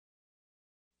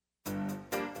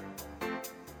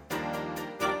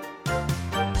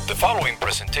following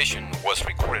presentation was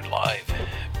recorded live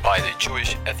by the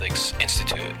Jewish Ethics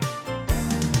Institute.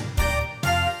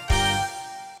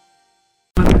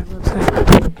 I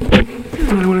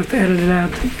don't want to have to edit it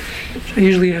out. I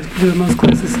usually have to do it most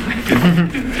classes.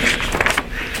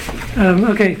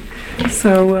 Okay,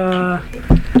 so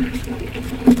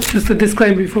just a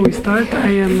disclaimer before we start. I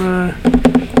am.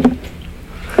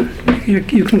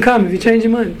 You can come if you change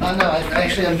your mind. No,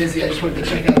 I'm busy. I just wanted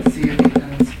to check out to see your details.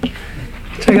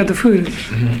 Check out the food.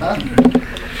 Huh?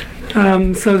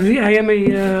 I am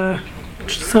a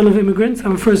son of immigrants.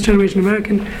 I'm a first-generation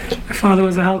American. My father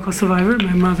was a Holocaust survivor.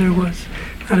 My mother was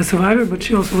not a survivor, but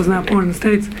she also was not born in the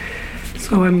States.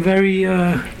 So I'm very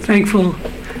thankful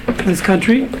to this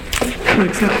country for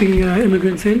accepting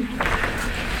immigrants in.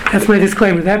 That's my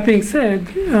disclaimer. That being said,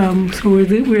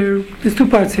 there's two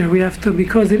parts here. We have to,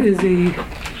 because it is a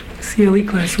CLE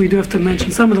class, we do have to mention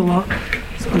some of the law.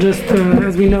 So just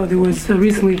as we know, there was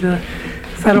recently the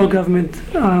federal government,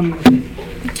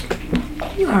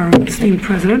 our esteemed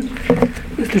president,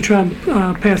 Mr. Trump,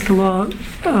 passed a law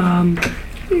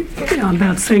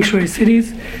about sanctuary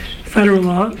cities, federal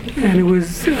law, and it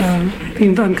was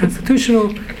deemed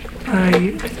unconstitutional by,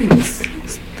 I think it's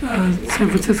San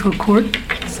Francisco court.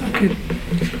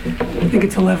 I think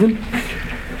it's 11,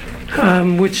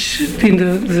 which deemed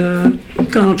the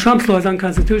Donald Trump's law is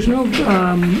unconstitutional.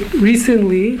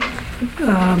 Recently,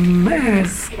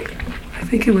 as I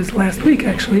think it was last week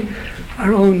actually,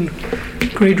 our own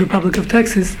great Republic of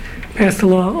Texas passed a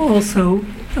law also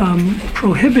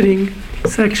prohibiting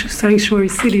sanctuary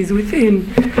cities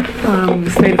within the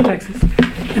state of Texas.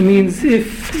 That means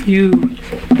if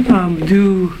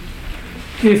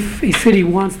a city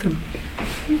wants to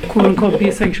quote unquote be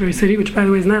a sanctuary city, which by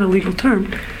the way is not a legal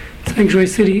term. Sanctuary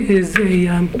city is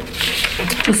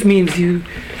just means you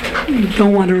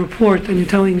don't want to report, and you're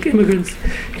telling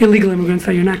illegal immigrants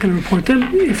that you're not going to report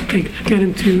them if they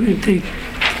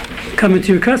come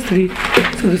into your custody.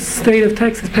 So the state of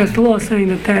Texas passed a law saying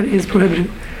that is prohibited,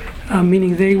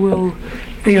 meaning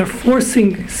they are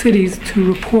forcing cities to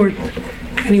report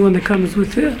anyone that comes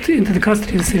into the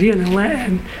custody of the city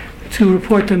and to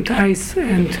report them to ICE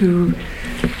and to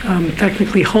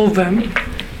technically hold them,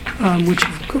 which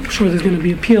I'm sure there's going to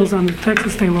be appeals on the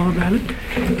Texas state law about it.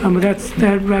 But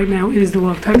that right now is the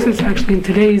law of Texas. Actually, in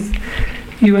today's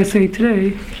USA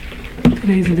Today,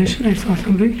 today's edition, I saw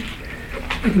something.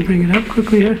 I can bring it up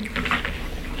quickly here.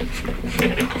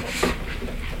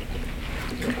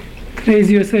 Today's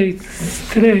USA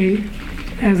Today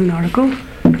has an article,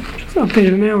 just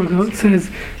updated an hour ago. It says,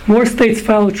 more states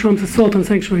follow Trump's assault on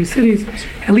sanctuary cities.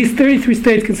 At least 33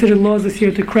 states considered laws this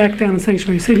year to crack down on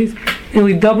sanctuary cities,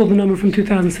 nearly double the number from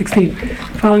 2016,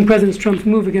 following President Trump's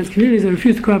move against communities that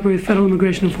refuse to cooperate with federal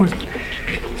immigration enforcement.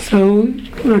 So,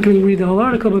 I'm not going to read the whole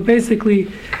article, but basically,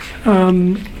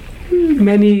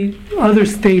 many other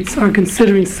states are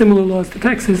considering similar laws to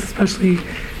Texas, especially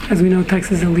as we know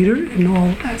Texas is a leader in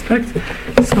all aspects.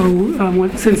 So,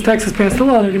 since Texas passed the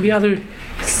law, there are going to be other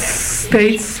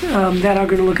states that are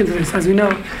going to look into this. As we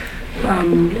know,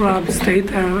 Rob's state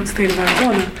of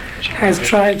Arizona, has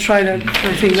tried that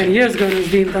I think many years ago, and it was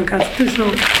deemed unconstitutional.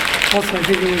 Also, I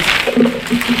think it was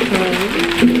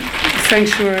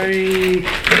sanctuary,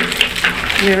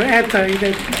 their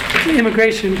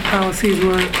anti-immigration policies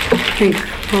were, I think,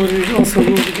 voted, also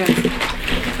ruled against,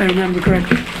 if I remember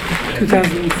correctly,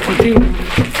 2014.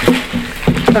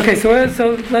 Okay, so we're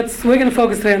going to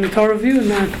focus today on the Torah review and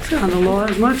not on the law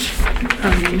as much.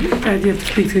 You have to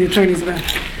speak to the attorneys about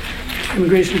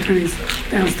immigration attorneys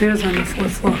downstairs on the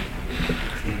fourth floor.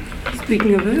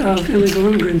 Speaking of illegal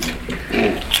immigrants,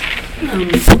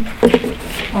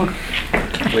 welcome.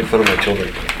 Make fun of my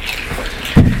children.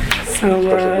 So,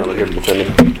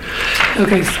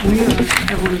 okay, so we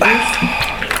have one of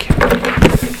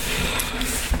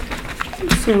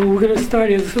these. So we're going to start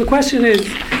here. So the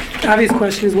obvious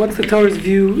question is, what's the Torah's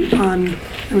view on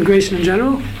immigration in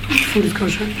general? Food is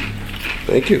kosher.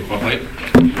 Thank you.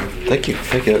 Thank you.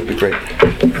 That'd be great.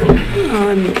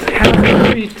 How do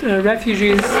we treat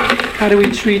refugees? How do we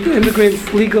treat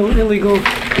immigrants, legal, illegal,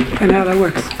 and how that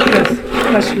works? Yes,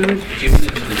 question.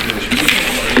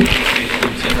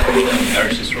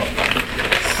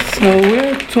 So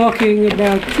we're talking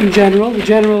about, in general, the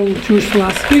general Jewish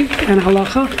philosophy and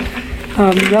halacha,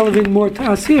 relevant more to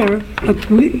us here, but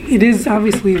it is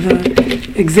obviously the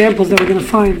examples that we're going to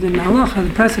find in halacha,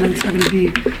 the precedents are going to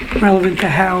be relevant to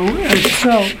how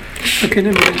Israel look at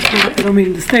immigrants. I don't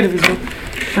mean the state of Israel,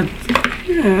 but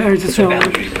Israel.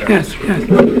 Yes.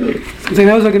 So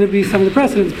those are going to be some of the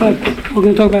precedents, but we're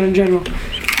going to talk about in general,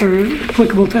 or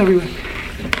applicable to everyone.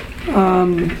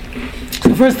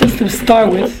 So first, let's start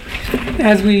with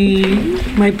as we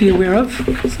might be aware of,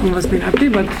 some of us may not be,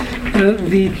 but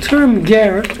the term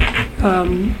ger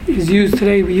is used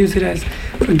today. We use it as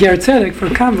for ger tzedek, for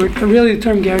a convert, but really the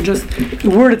term ger, just the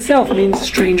word itself means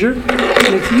stranger,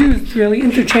 and it's used really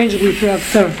interchangeably throughout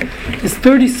the Torah. There's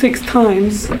 36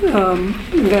 times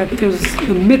that there's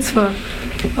the mitzvah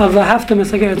of V'ahavta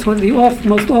Mesager. It's one of the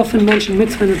most often mentioned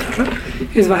mitzvah in the Torah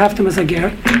is V'ahavta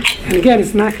Mesager. And again,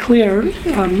 it's not clear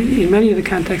in many of the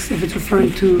contexts if it's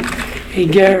referring to a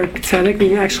ger tzedek,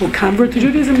 meaning an actual convert to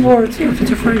Judaism, or if it's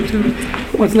referring to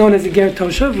what's known as a ger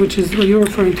toshav, which is what you're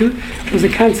referring to. It was a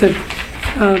concept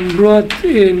brought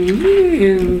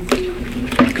in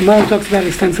Gemara talks about it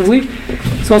extensively.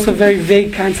 It's also a very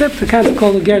vague concept, the concept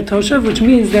called a ger toshav, which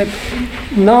means that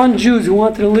non-Jews who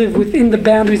wanted to live within the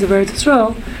boundaries of Eretz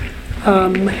Yisrael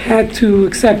had to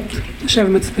accept Sheva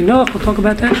Mitzvah Noach. We'll talk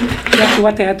about that. That's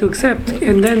what they had to accept,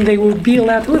 and then they would be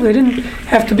allowed to live. They didn't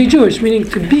have to be Jewish, meaning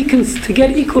to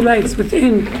get equal rights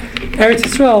within Eretz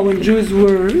Yisrael when Jews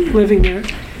were living there.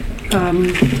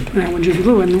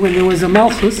 When there was a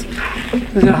Malchus,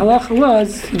 the halacha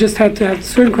was you just had to have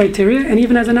certain criteria, and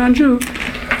even as a non-Jew,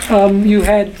 you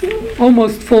had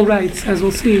almost full rights, as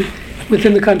we'll see,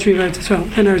 within the country of Eretz Yisrael,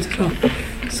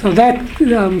 So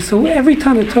so every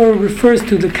time the Torah refers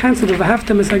to the concept of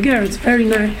V'ahavta Mesager, it's very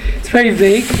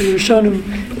vague. And we're shown in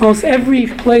almost every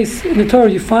place in the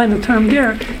Torah you find the term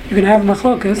ger, you're going to have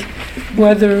machlokas,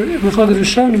 whether machlokas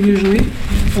Rishonim usually,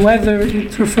 whether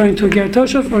it's referring to a ger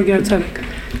toshav or a ger tzedek.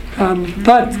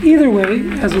 But either way,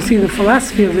 as we'll see, the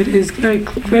philosophy of it is very,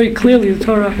 very clearly the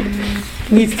Torah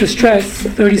needs to stress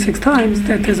 36 times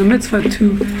that there's a mitzvah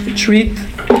to treat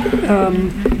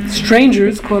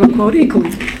strangers, quote unquote, equally.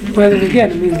 Whether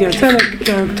again it means ger tzedek,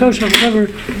 ger toshav,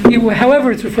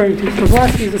 however it's referring to. The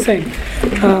philosophy is the same,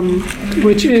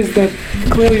 which is that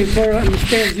clearly the Torah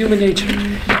understands human nature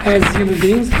as human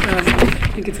beings. I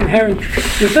think it's inherent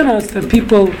within us that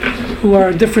people who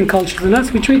are different cultures than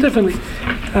us, we treat differently.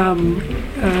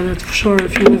 That's for sure.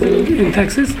 If you live in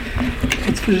Texas,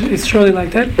 it's surely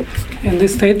like that in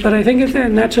this state. But I think it's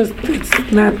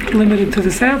not limited to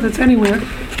the South. It's anywhere.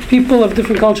 People of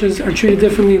different cultures are treated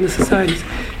differently in the societies,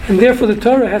 and therefore the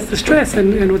Torah has to stress.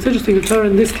 And what's interesting, the Torah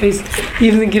in this case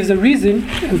even gives a reason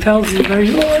and tells you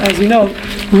as we know,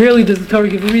 rarely does the Torah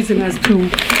give a reason as to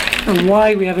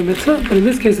why we have a mitzvah. But in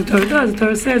this case, the Torah does. The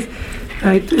Torah says,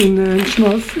 right, in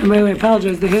Shmos, and by the way, I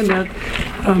apologize, the handout,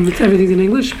 everything's in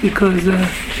English because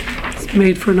it's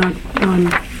made for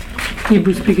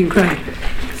non-Hebrew speaking crowd.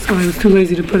 So I was too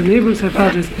lazy to put it in Hebrew, so I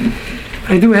apologize.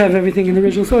 I do have everything in the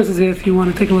original sources here if you want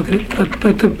to take a look at it.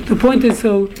 But the point is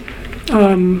the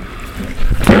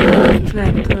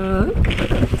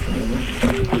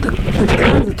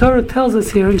Torah tells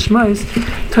us here in Shmos,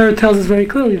 Torah tells us very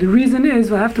clearly, the reason is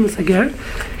V'ahavta Mesager.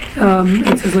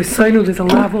 It says like Sainu, there's a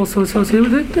law also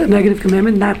associated with it, a negative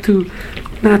commandment, not to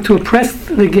oppress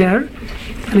the ger.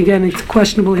 And again, it's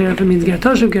questionable here if it means ger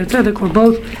toshav, ger tzedek, or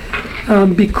both.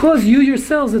 Because you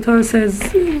yourselves, the Torah says,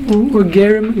 we're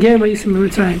gerim ha'isim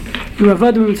b'Mitzrayim, you're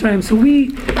avadim b'Mitzrayim. So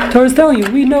Torah is telling you,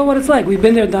 we know what it's like. We've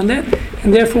been there, done that,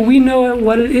 and therefore we know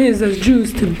what it is as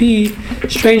Jews to be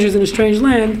strangers in a strange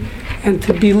land and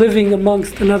to be living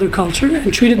amongst another culture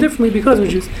and treated differently because we're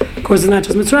Jews. Of course, it's not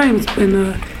just Mitzrayim. It's been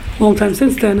a long time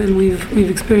since then, and we've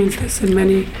experienced this in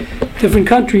many different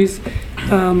countries,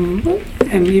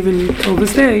 and even till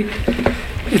this day,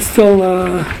 it's still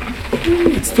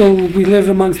we live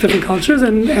amongst different cultures,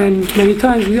 and many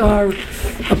times we are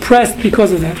oppressed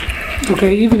because of that.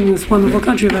 Okay, even in this wonderful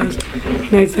country of ours,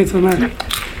 United States of America.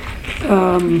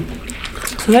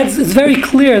 So it's very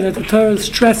clear that the Torah is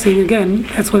stressing, again,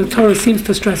 that's what the Torah seems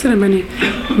to stress it, and many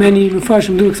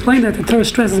Mefarshim do explain that the Torah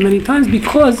stresses many times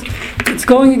because it's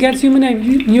going against human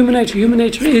nature. Human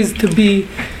nature is to be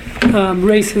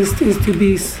racist,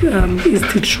 is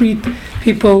to treat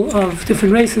people of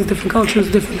different races, different cultures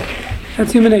differently.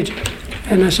 That's human nature.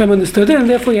 And Hashem understood it, and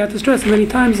therefore he had to stress many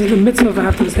times the mitzvah of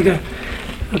V'ahavta Mesager.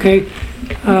 Okay?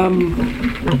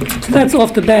 So that's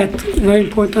off the bat very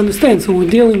important to understand. So we're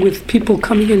dealing with people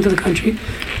coming into the country,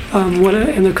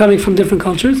 and they're coming from different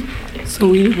cultures. So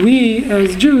we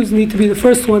as Jews need to be the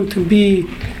first one to be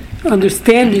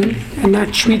understanding and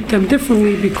not treat them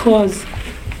differently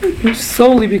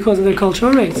solely because of their culture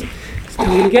or race. So we're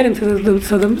going to get into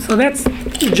so that's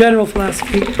the general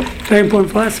philosophy, very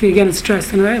important philosophy. Again, it's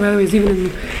stressed. And by the way, even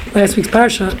in last week's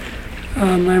parsha,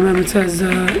 I remember it says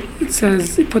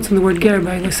it puts in the word ger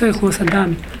by l'seichel was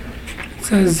adam. It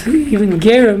says even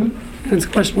gerim And it's a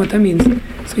question what that means.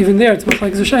 So even there, it's much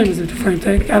like Zushaim is referring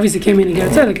to. Obviously, came in and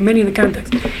get tzedek. Many in the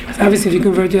context. So obviously, if you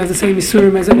convert, you have the same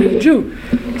isurim as any Jew.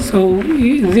 So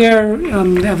there,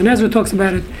 Even Ezra talks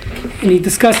about it, and he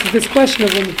discusses this question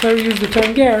of when the Torah used the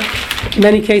term ger. In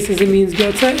many cases, it means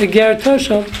ger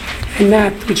toshav, and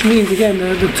that, which means again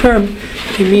the term,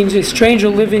 it means a stranger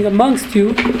living amongst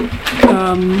you.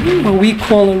 What we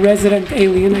call a resident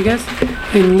alien, I guess,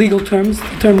 in legal terms.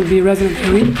 The term would be a resident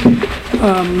alien,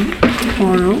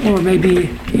 or maybe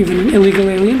even an illegal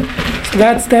alien. So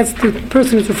that's the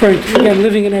person who's referring to, again,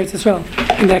 living in Eretz Yisrael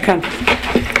in that context.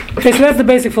 Okay, so that's the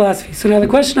basic philosophy. So now the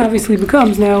question obviously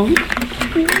becomes now,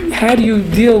 how do you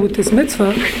deal with this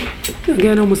mitzvah?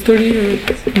 Again, almost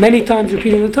 30, many times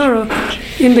repeating the Torah,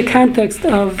 in the context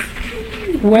of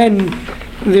when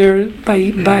they're,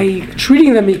 by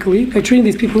treating them equally, by treating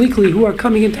these people equally who are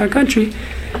coming into our country,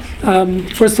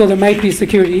 first of all, there might be a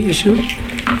security issue.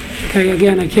 Okay,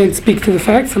 again, I can't speak to the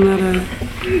facts.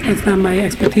 That's not my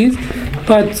expertise.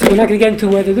 But we're not going to get into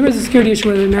whether there is a security issue,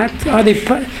 whether or not.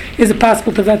 Is it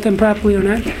possible to vet them properly or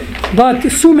not? But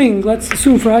let's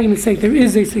assume for argument's sake, there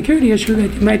is a security issue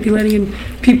that you might be letting in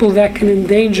people that can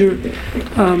endanger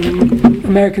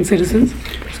American citizens.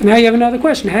 So now you have another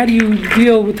question. How do you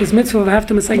deal with this mitzvah of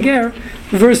haftam esager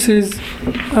versus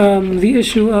the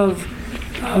issue of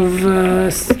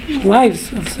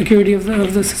lives, of security of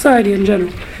the society in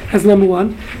general? That's number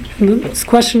one. And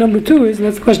question number two is, and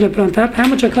that's the question I put on top, how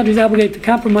much are countries obligated to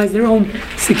compromise their own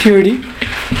security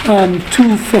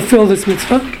to fulfill this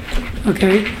mitzvah?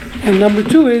 Okay. And number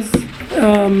two is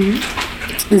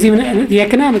even the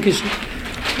economic issue.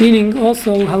 Meaning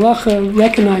also, halacha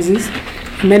recognizes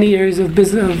in many areas of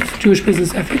Jewish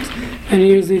business ethics,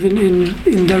 many areas even in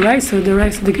Daraisa,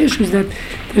 the issue is that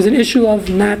there's an issue of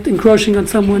not encroaching on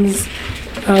someone's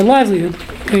livelihood.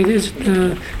 Okay, there's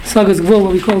Sagas Gvul,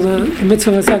 what we call the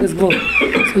mitzvah of Sagas Gvul.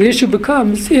 So the issue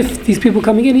becomes, if these people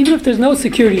coming in, even if there's no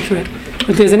security threat,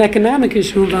 but there's an economic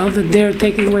issue involved, that they're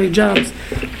taking away jobs,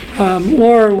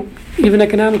 or even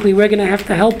economically, we're going to have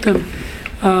to help them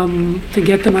to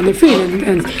get them on their feet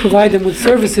and provide them with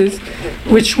services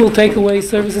which will take away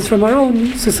services from our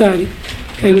own society,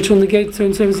 okay, which will negate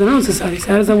certain services in our own society. So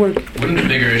how does that work? Wouldn't the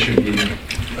bigger issue be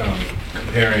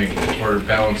comparing or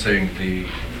balancing the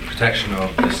protection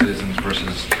of the citizens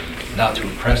versus not to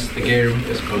oppress the ger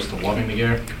as opposed to loving the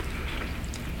ger?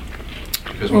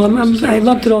 Well, I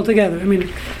lumped it all together. I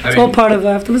mean, it's all part of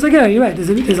after. It's like, yeah, you're right. There's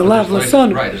a lav,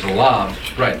 lason. Right, there's a lav.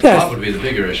 Right, the Yes. lav would be the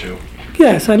bigger issue.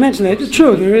 Yeah, so I mentioned that. It's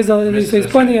true. There is he's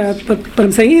pointing out, but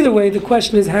I'm saying either way, the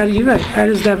question is, how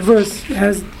does that verse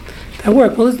that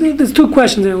work? Well, there's two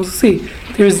questions there. We'll see.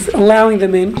 There's allowing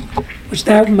them in, which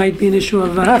that might be an issue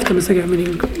of haftam esager,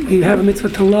 meaning you have a mitzvah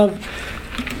to love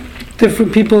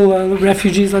different people,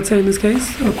 refugees, let's say in this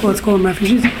case, or let's call them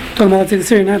refugees. Talking about, let's say, the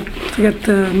Syrian, forget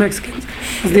the Mexicans.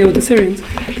 Let's deal with the Syrians.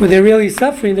 Where they're really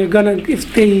suffering,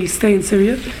 if they stay in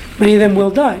Syria, many of them will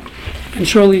die and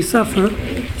surely suffer.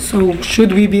 So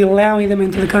should we be allowing them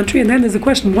into the country? And then there's a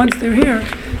question, once they're here,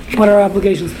 what are our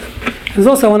obligations? There's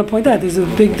also, I want to point out, there's a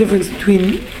big difference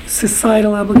between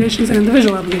societal obligations and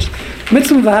individual obligations.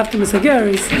 Mitzvah v'haftam esager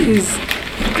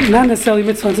is not necessarily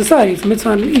mitzvah on society, it's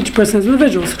mitzvah on each person as an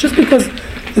individual. So just because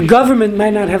the government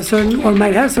might have certain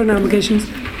obligations,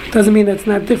 doesn't mean that's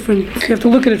not different. You have to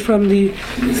look at it from the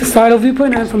societal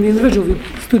viewpoint and from the individual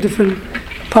viewpoint. It's two different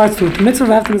parts to it. The mitzvah of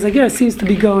haftam esager seems to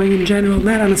be going in general,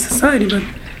 not on a society, but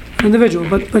an individual.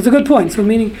 But it's a good point. So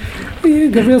meaning,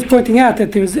 Gavriel's pointing out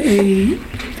that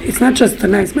it's not just a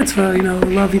nice mitzvah,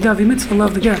 lovey-dovey mitzvah,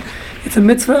 love the ger. It's a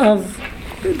mitzvah of,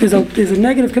 there's a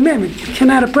negative commandment. You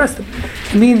cannot oppress them.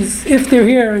 It means if they're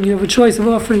here and you have a choice of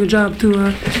offering a job to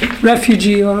a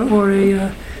refugee or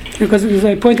a, because as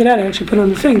I pointed out, I actually put on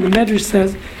the thing, the Medrash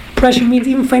says, oppression means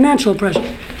even financial oppression.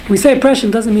 When we say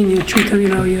oppression, doesn't mean you treat them,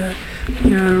 you're a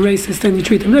racist and you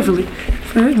treat them differently.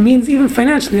 It means even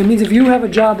financially. It means if you have a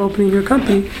job opening in your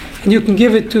company and you can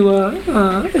give it to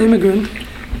an immigrant,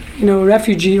 a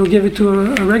refugee, or give it to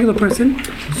a regular person,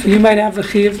 so you might have the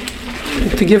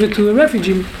chiyuv to give it to a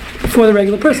refugee for the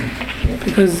regular person,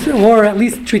 or at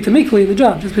least treat them equally in the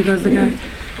job, just because the guy,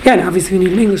 again, obviously you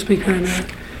need an English speaker and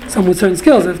someone with certain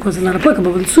skills, of course it's not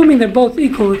applicable, but assuming they're both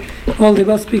equal, they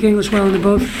both speak English well, and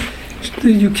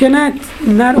you cannot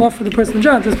not offer the person a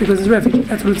job just because it's a refugee.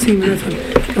 That's what it seems, that's what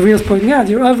Gavriel's pointing out.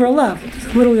 You're over allowed.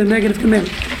 It's literally a negative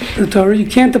commandment in the Torah. You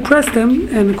can't oppress them,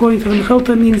 and according to the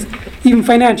Mechilta, means even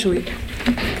financially.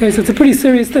 Okay, so it's a pretty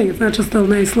serious thing. It's not just a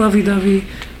nice lovey-dovey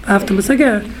haftam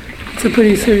esager. It's a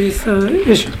pretty serious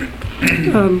issue.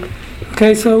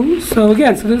 Okay, so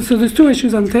there's two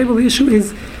issues on the table. The issue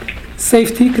is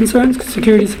safety concerns,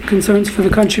 security concerns for the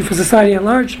country, for society at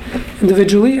large,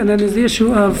 individually, and then there's the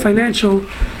issue of financial,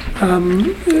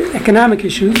 economic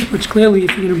issues, which clearly,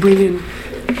 if you're going to bring in,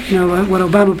 what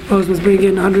Obama proposed was bring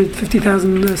in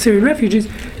 150,000 Syrian refugees,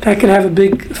 that could have a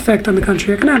big effect on the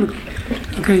country economically.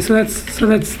 Okay, so that's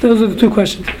those are the two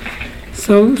questions.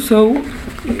 So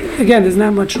again, there's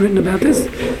not much written about this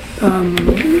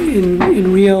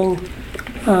in real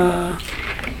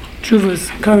tshuvas,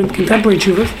 current contemporary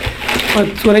tshuvas.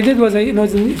 But what I did was,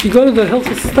 if you go to the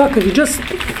Hilchos Tzedakah,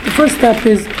 the first step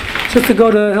is just to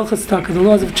go to Hilchos Tzedakah, the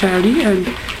laws of charity, and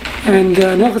in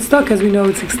Hilchos Tzedakah, as we know,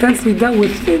 it's extensively dealt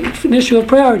with an issue of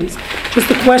priorities. Just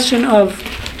a question of,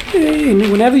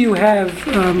 whenever you have,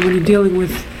 when you're dealing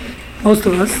with most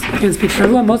of us, I can't speak for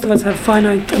everyone, most of us have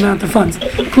finite amount of funds,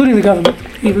 including the government.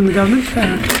 Even the government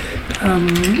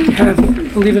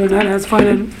believe it or not, has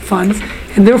finite funds.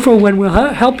 And therefore, when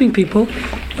we're helping people,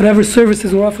 whatever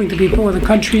services we're offering to people, or the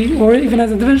country, or even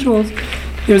as individuals,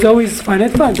 there's always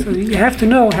finite funds. So you have to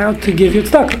know how to give your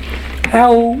tzedakah,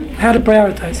 how to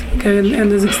prioritize. Okay,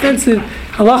 and there's extensive,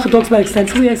 halacha talks about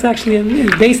extensively, it's actually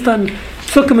based on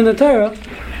psukim in the Torah,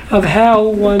 of how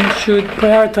one should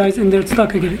prioritize in their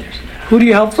tzedakah giving. Who do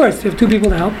you help first? You have two people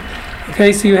to help.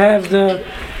 Okay, so you have the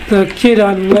kid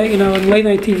on late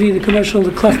night TV, the commercial,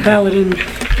 the cleft palate in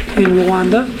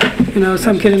Rwanda.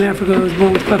 Some kid in Africa was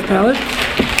born with cleft palate,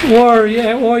 or you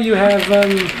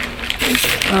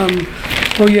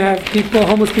have people,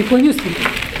 homeless people in Houston.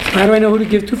 So how do I know who to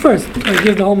give to first? Do I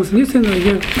give the homeless in Houston? Do I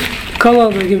give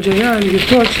Kollel? Do I give JR? Do I give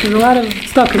Torch? There's a lot of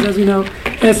tzedakahs, as we know,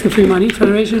 asking for money.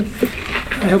 Federation.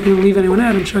 I hope you don't leave anyone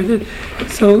out. I'm sure I did.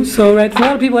 So right, a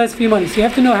lot of people ask for your money, so you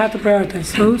have to know how to prioritize.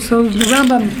 So the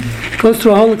Rambam goes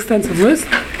through a whole extensive list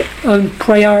on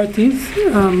priorities.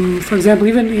 For example,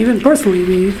 even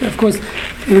personally, of course,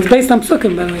 and it's based on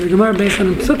psukim. By the way, the Gemara based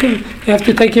on psukim. You have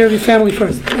to take care of your family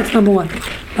first. That's number one.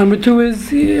 Number two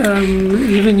is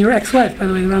even your ex-wife. By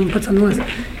the way, the Rambam puts on the list.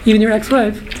 Even your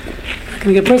ex-wife. I'm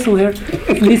going to get personal here.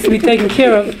 It needs to be taken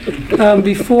care of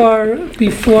before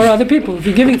other people. If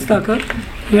you're giving tzedakah,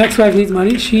 your ex-wife needs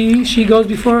money. She goes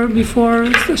before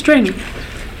a stranger.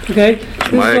 Okay.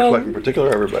 My ex-wife in particular,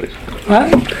 or everybody's?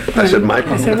 What? I said my.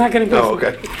 I said I'm not going to go. Oh,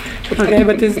 okay. Okay,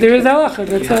 but there is halacha.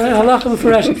 That's halacha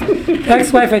mefurashis.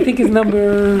 Ex-wife, I think, is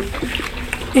number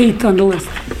 8 on the list,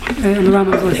 on the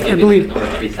Rambam's list, I believe.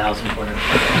 3,000 for her.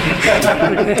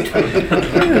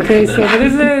 Okay, so but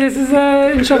this is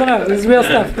in Shulchan, this is real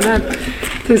stuff.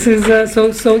 This is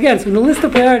so again. So in the list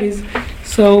of priorities,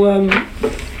 so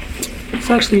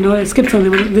actually, I skipped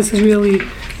something. This is really,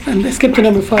 and I skipped to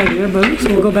number 5 here, but so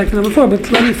we'll go back to number 4. But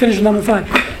let me finish with number 5.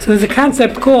 So there's a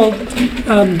concept called,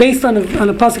 based on a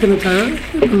pasuk in the Torah.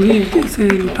 I believe it's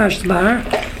in Parshas Bahar.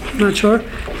 I'm not sure.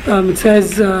 It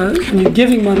says when you're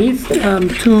giving money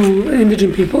to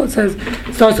indigent people, it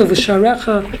starts with a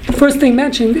sharecha. The first thing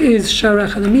mentioned is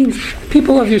sharecha. That means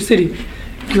people of your city.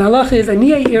 And halacha is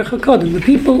aniyah ircha kodem. The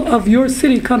people of your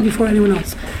city come before anyone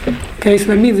else. Okay, so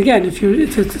that means again, if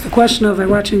it's a question of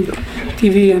watching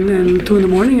TV and 2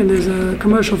 a.m. and there's a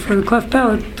commercial for the cleft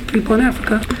palate. People in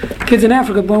Africa, kids in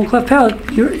Africa born with cleft palate.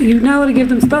 You're not allowed to give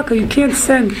them tzedakah. You can't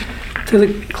send to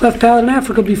the cleft palate in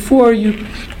Africa before you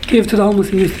give to the homeless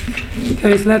in Houston.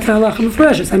 Okay, so that's halacha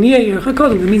mefurashis. Aniyah ircha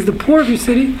kodem. It means the poor of your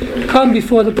city come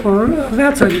before the poor of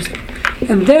outside your city.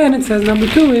 And then it says number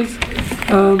 2 is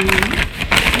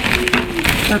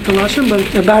not the lashon, but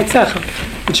ba'artzecha,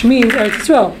 which means Eretz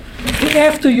Yisrael.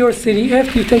 After your city,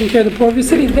 after you've taken care of the poor of your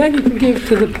city, then you can give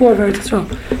to the poor of Eretz Yisrael.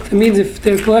 So it means if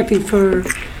they're collecting for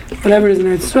whatever is in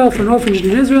Eretz Yisrael, for an orphanage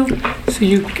in Israel, so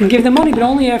you can give them money, but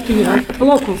only after you help the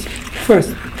locals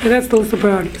first. Okay, that's the list of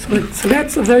priorities. So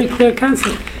that's a very clear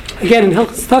concept. Again, in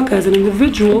Hilchos Tzedakah, as an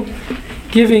individual,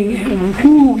 giving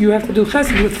who you have to do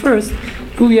chesed with first,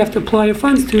 who you have to apply your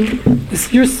funds to,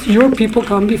 is your people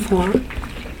come before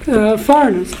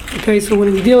foreigners. Okay, so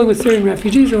when you're dealing with Syrian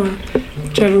refugees or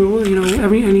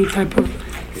whichever, any type of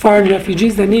foreign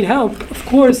refugees that need help, of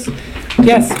course,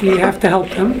 yes, we have to help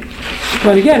them.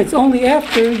 But again, it's only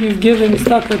after you've given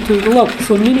tzedakah to the locals.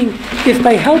 So meaning, if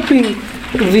by helping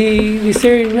the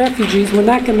Syrian refugees, we're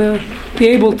not going to be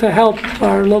able to help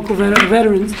our local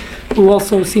veterans who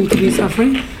also seem to be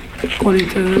suffering, according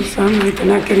to some, right? They're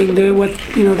not getting their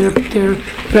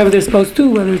whatever they're supposed to,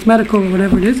 whether it's medical or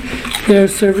whatever it is, their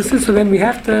services. So then we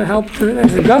have to help,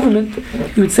 as a government,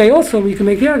 you would say also, we can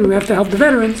make the argument, we have to help the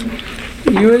veterans,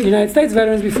 United States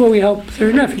veterans, before we help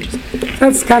Syrian refugees.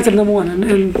 That's concept number 1.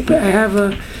 And I have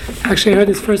actually I heard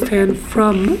this firsthand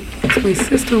from my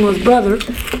sister-in-law's brother.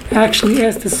 Actually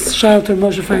asked this child to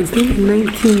Moshe Feinstein in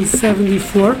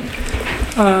 1974.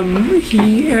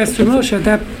 He asked Moshe at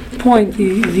that point,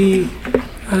 the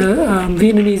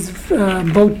Vietnamese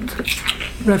boat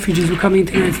refugees were coming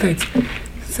into the United States,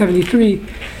 73,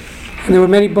 and there were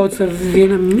many boats of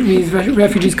Vietnamese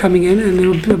refugees coming in,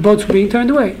 and the boats were being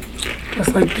turned away,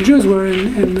 just like the Jews were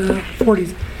in the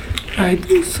 40s. Right,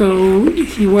 so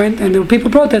he went, and there were people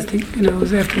protesting. It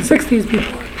was after the 60s,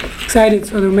 people were excited,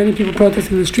 so there were many people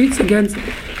protesting in the streets against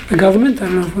the government. I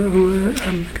don't know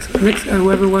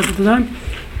whoever it was at the time.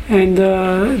 And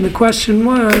the question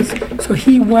was, so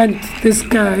this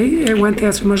guy went to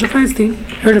ask for Moshe Feinstein,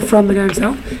 heard it from the guy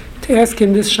himself, to ask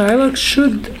him this shaila,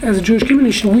 as a Jewish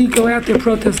community, should we go out there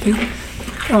protesting,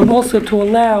 also to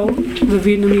allow the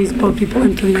Vietnamese boat people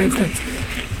into the United States?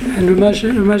 And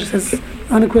Moshe says,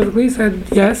 unequivocally said,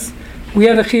 yes, we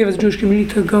have a chiyuv as a Jewish community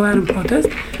to go out and protest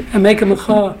and make a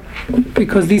mecha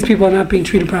because these people are not being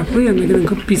treated properly and they're going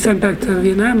to be sent back to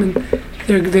Vietnam and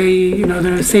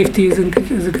their safety is a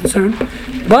concern.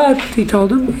 But, he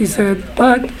told him, he said,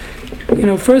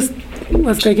 first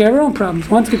let's take care of our own problems.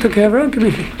 Once we took care of our own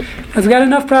community, as we got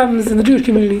enough problems in the Jewish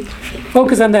community,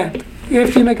 focus on that.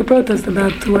 If you make a protest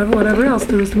about whatever else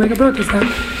there is to make a protest about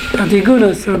the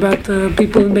Igunas or about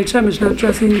people in Beit Shemesh not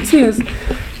dressing in tznius,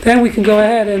 then we can go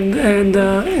ahead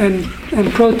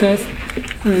and protest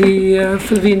for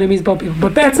the Vietnamese boat people.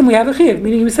 But that's we have a chiyuv,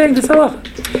 meaning he was saying this halacha.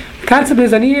 The concept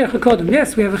is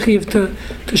yes, we have a chiyuv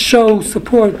to show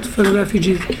support for the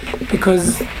refugees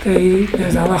because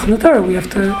there's halacha in the Torah. We have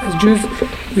to, as Jews,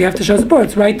 we have to show support.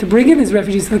 It's right to bring in these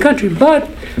refugees to the country, but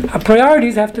our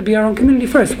priorities have to be our own community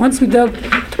first. Once we dealt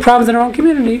with the problems in our own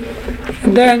community,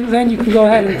 and then you can go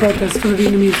ahead and protest for the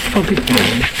Vietnamese boat people.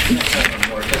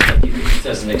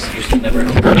 As an excuse to never.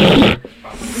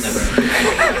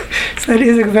 So that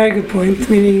is a very good point.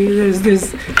 Meaning,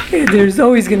 there's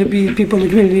always going to be people in the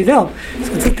community who need help.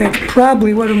 So that's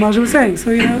probably what Moshe was saying.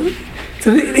 So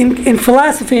so in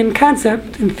philosophy and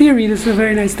concept, in theory, this is a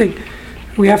very nice thing.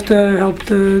 We have to help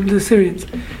the Syrians,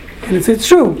 and it's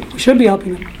true. We should be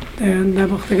helping them. They're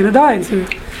going to die in Syria.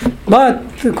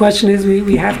 But the question is,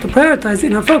 we have to prioritize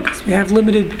in our focus. We have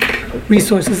limited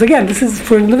resources. Again, this is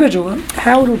for an individual.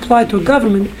 How it will apply to a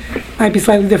government might be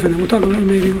slightly different. And we'll talk about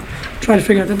we'll try to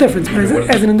figure out the difference. But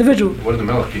as an individual. What did the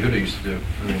Melech Yehuda used to do?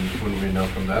 Wouldn't we know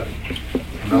from that?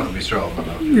 Melech of Yisrael,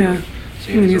 yeah.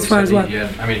 So as far as what? He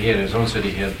had his own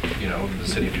city. He had, the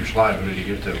city of Yerushalayim. Who did he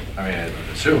give to? I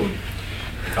assume.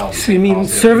 So you mean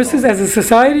services as a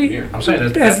society? I'm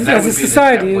saying as a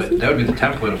society. That would be the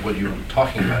template of what you were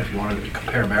talking about. If you wanted to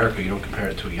compare America, you don't compare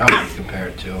it to a yachid. You compare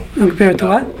it to. You compare it to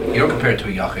what? You don't compare it to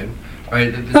a yachid,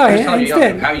 right? I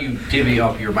understand. How you divvy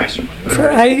up your meister money.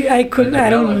 So I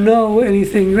don't know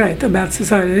anything about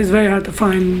society. It's very hard to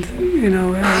find.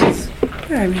 It's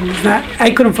not.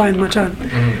 I couldn't find much on.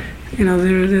 Mm-hmm.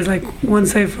 There's like one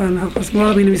sefer on Hilchos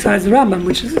Morabin besides the Rambam,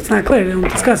 which it's not clear. They don't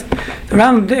discuss it. The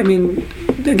Rambam.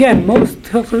 Again,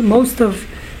 most of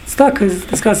Stuck is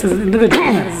discussed as an individual,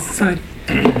 not as a society.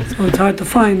 So it's hard to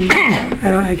find.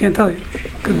 I can't tell you.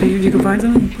 Could be if you can find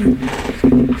something.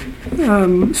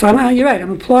 So you're right.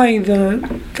 I'm applying the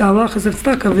halachas of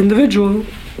Stuck of individual,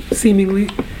 seemingly,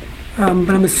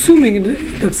 but I'm assuming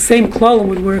the same klal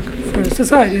would work for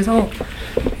society as a whole.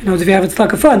 If you have a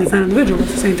tzedakah fund, it's not individual.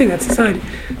 It's the same thing. That's society.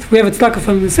 So if we have a tzedakah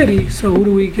fund in the city, so who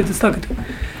do we give the tzedakah to?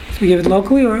 So we give it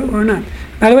locally or not?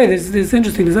 By the way, there's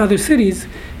interesting. There's other cities.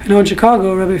 I know in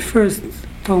Chicago, Rabbi First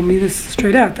told me this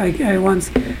straight out. I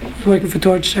once was working for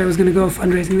Torch. I was going to go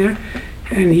fundraising there,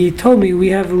 and he told me we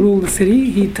have a rule in the city.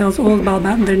 He tells all the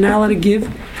Balbatim they're not allowed to give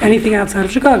anything outside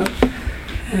of Chicago.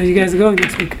 You guys are going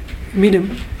next week. Meet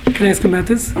him. Can I ask him about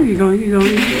this? You going? No?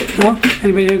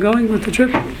 Anybody here going with the trip?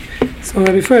 So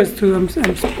Rabbi First, who I'm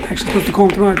actually supposed to call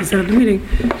him tomorrow to set up the meeting.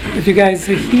 If you guys,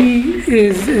 this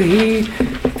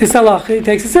halach, he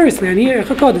takes it seriously. And here,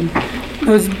 Chakodim,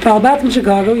 those Balbat in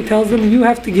Chicago, he tells them you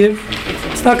have to give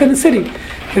stock in the city.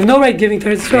 You have no right giving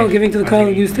to Israel, giving to the Kollel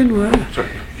in Houston. Well,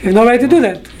 you have no right to do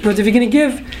that. But if you're going to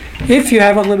give, if you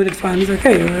have unlimited funds,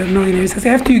 okay, you're a millionaire. He says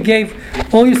after you gave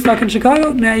all your stock in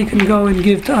Chicago, now you can go and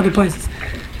give to other places.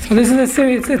 So this is a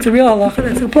serious. It's a real halacha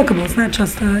that's applicable. It's not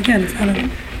just again. It's not a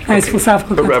nice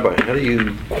philosophical. But Rabbi, how do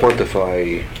you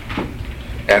quantify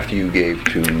after you gave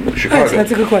to Chicago?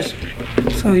 That's a good question.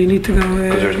 So you need to go.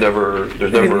 There's never.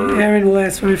 Aaron will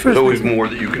ask for me first. There's always more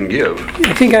that you can give.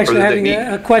 I think actually having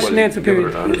a question and answer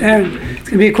period. Aaron, it's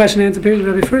going to be a question and answer period.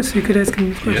 Rabbi First, so you could ask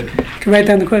him the question. You can write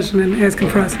down the question and ask him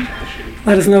for us.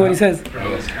 Let us know what he says.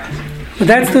 But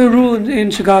that's the rule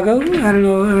in Chicago. I don't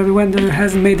know. Rabbi Wender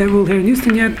hasn't made that rule here in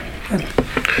Houston yet, but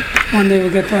one day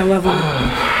we'll get to that level.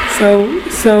 So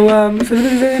this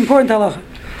is an important halacha.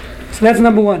 So that's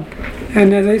number one.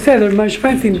 And as I said, Moshe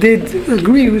Feinstein did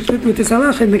agree with this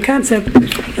halacha in the concept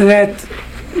that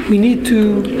we need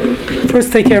to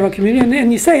first take care of our community.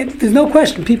 And you say it, there's no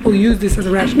question, people use this as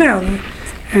a rationale.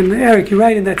 And Eric, you're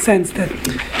right in that sense that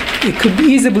it could be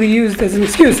easily used as an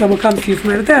excuse. Someone comes to you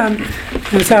from out of town,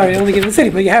 sorry, I only give in the city,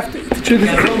 but you have to. The truth is,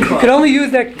 you can only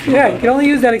use that. Yeah, you can only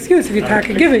use that excuse if you're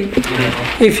talking giving.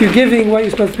 If you're giving what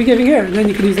you're supposed to be giving here, then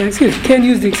you can use that excuse. You can't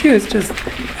use the excuse just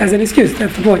as an excuse.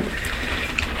 That's the point.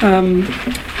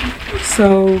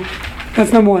 So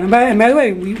that's number one. And by the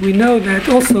way, we know that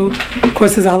also, of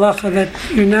course, there's a halacha that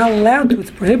you're not allowed to.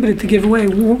 It's prohibited to give away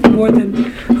more than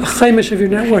a chaimish of your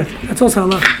net worth. That's also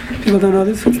halacha. People don't know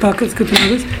this. It's good to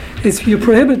know this. You're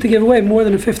prohibited to give away more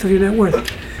than a fifth of your net worth.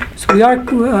 So we are.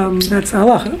 That's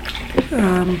halacha.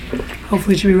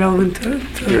 Hopefully, it should be relevant to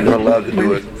You're not allowed to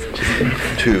do it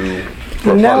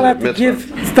You're not allowed to give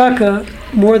tzedakah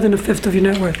more than a fifth of your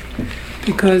net worth,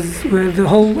 because the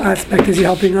whole aspect is you're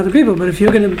helping other people. But if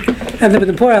you're going to end up in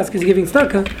the poorhouse because you're giving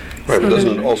tzedakah, right, but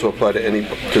doesn't it also apply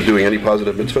to doing any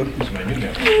positive mitzvah?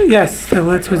 Yes, so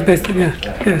that's what's based on. Yeah,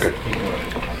 yes.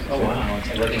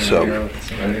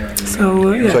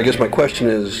 So I guess my question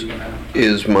is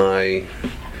am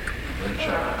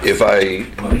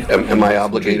I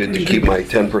obligated to keep my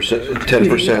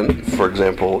 10%, for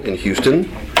example, in Houston,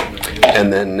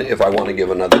 and then if I want to give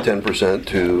another 10%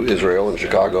 to Israel and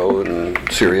Chicago and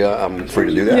Syria, I'm free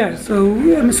to do that? Yeah, so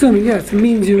I'm assuming, yes, it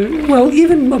means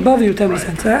even above your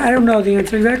 10%. So I don't know the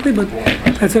answer exactly, but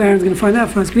that's what Aaron's going to find out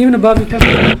for us. But even above your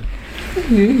 10%,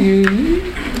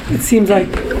 it seems like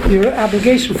your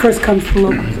obligation first comes to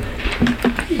locals.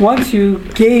 Once you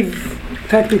gave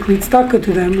technically tzedakah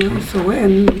to them,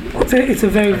 and it's a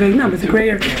very vague number. It's a gray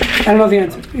area. I don't know the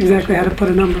answer exactly how to put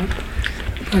a number.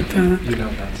 But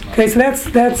okay, so that's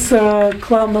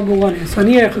klal number one here. So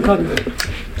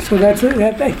that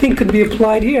I think could be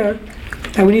applied here.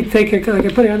 And we need to take care, like I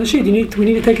put it on the sheet. We need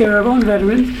to take care of our own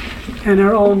veterans and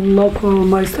our own local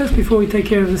maesters before we take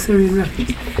care of the Syrian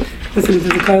refugees. Listen to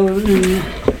the Kyle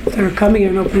that are coming here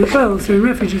and opening the Kyle, Syrian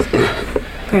refugees.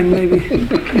 And maybe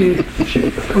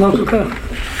a local Kyle.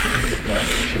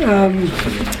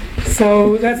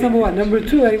 So that's number one. Number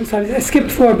two, I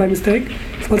skipped 4 by mistake.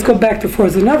 So let's go back to 4.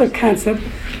 There's another concept,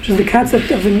 which is the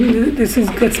concept of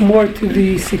gets more to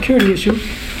the security issue,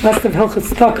 less of Hilchot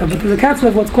Tzedakah, but there's a concept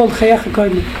of what's called Chayach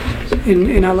HaKoyim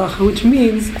in halacha, which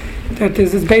means that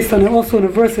this is based on also in a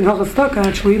verse in Hilchot Tzedakah.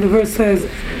 Actually, the verse says.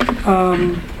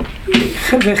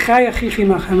 But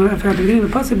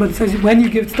it says when you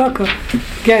give tzedakah,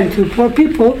 again to poor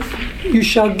people, you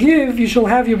shall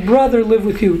have your brother live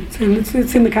with you.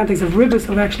 It's in the context of ribbis,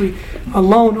 of actually a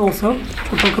loan also, which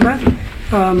we'll talk about.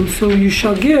 So you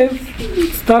shall give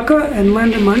tzedakah and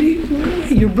lend him money,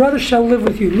 your brother shall live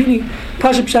with you. Meaning,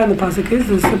 Pashup Pshat in the pasuk is,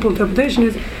 the simple interpretation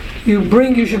is,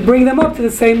 you should bring them up to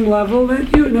the same level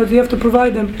that you have to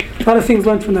provide them. A lot of things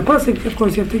learned from the pasuk. Of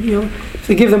course, you have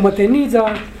to give them what their needs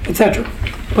are, etc.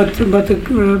 But Rabbi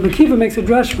Akiva makes a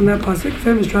drush from that pasuk,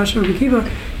 famous drush of Rabbi Akiva.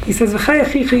 He says, "V'chai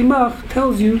achicha imach"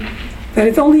 tells you that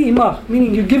it's only imach,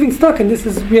 meaning you're giving tzedakah, and this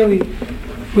is really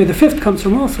where the fifth comes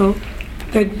from also.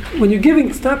 That when you're giving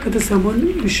tzedakah to someone,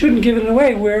 you shouldn't give it in a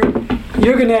way where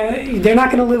they're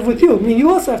not gonna live with you. I mean, you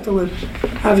also have to live.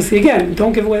 Obviously, again,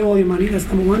 don't give away all your money. That's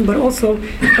number one. But also,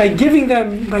 by doing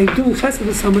chesed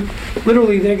with someone,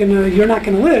 literally, you're not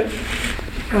gonna live,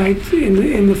 right?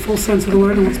 In the full sense of the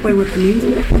word, and we'll explain what that means.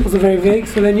 Those are very vague.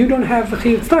 So then you don't have the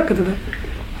chiyuv tzedakah to them.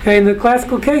 Okay, and the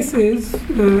classical case is,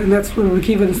 and that's where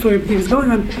the story of Akiva is going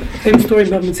on. Famous story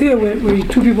about Mitzvah, where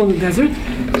 2 people in the desert,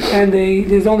 and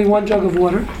there's only 1 jug of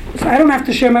water. So I don't have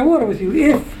to share my water with you.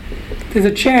 If there's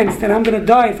a chance that I'm going to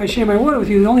die if I share my water with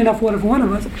you, there's only enough water for one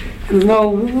of us, and there's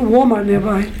no Walmart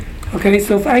nearby. Okay,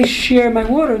 so if I share my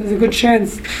water, there's a good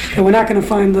chance that we're not going to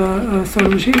find a soda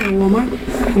machine or Walmart.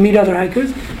 We'll meet other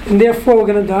hikers, and therefore we're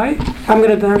going to die. I'm going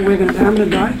to die. We're going to die. I'm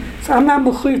going to die. So I'm not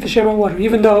mechuyev to share my water,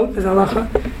 even though there's halacha,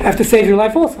 I have to save your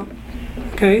life also.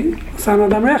 Okay, I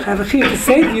have a chiyuv to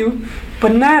save you,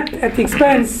 but not at the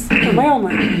expense of my own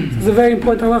life. So it's a very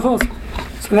important halacha also.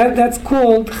 So that's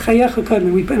called chayach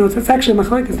HaKoyim. It's actually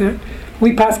machlokes there.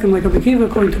 We pass him like a Akiva,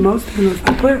 according to most, even though it's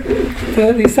not clear.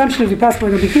 The assumption is we pass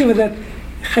like a Akiva that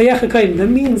chayach HaKoyim. That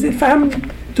means if I'm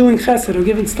doing chesed or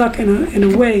giving tzedakah in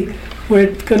a way where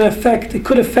it could affect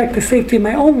the safety of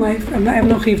my own life, I have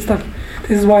no chiyuv tzedakah.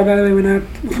 This is why, by the way, we're not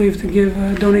chiyuv to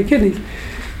donate kidneys.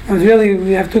 Really,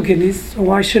 we have 2 kidneys, so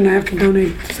why shouldn't I have to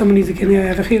donate? If someone needs a kidney, I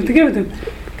have a chiyuv to give it to him.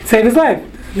 It could save his life.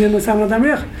 So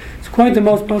according to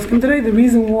most poskim today, the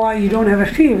reason why you don't have a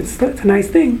chiyuv, it's a nice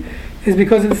thing, is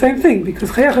because of the same thing.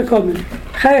 Because chayach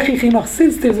HaKoyim,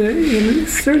 since there's a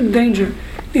certain danger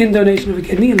in donation of a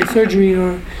kidney, and the surgery,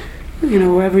 or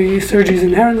every surgery is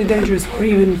inherently dangerous, or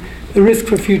even the risk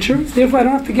for future. So therefore, I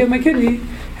don't have to give my kidney.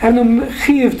 I have no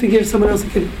chiyuv to give someone else a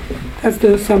kidney. That's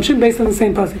the assumption based on the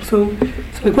same pasuk. So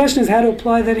the question is how to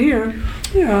apply that here.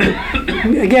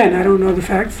 Again, I don't know the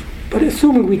facts, but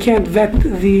assuming we can't vet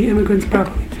the immigrants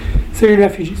properly, Syrian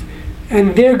refugees,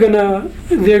 and they're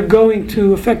going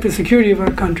to affect the security of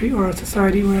our country or our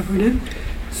society, wherever it is.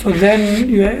 So then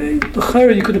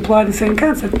you could apply the same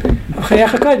concept of chayach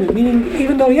hakadmim, meaning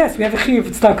even though yes, we have a chiyuv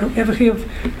tzedakah, we have a chiyuv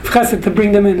chesed to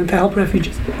bring them in and to help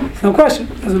refugees. There's no question,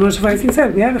 as the Moshe Feinstein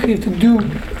said, we have a chiyuv to do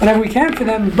whatever we can for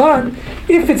them. But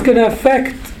if it's going to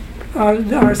affect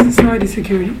our society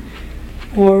security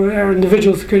or our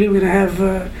individual security, we're going to have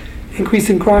increase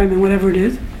in crime and whatever it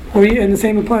is. And the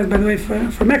same applies, by the way,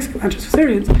 for Mexico, not just for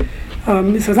Syrians. So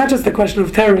it's not just a question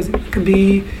of terrorism. It could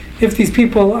be if these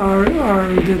people are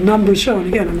the numbers show, and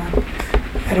again,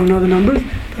 I don't know the numbers,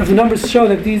 but if the numbers show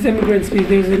that these immigrants,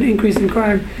 there's an increase in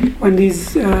crime when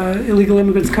these illegal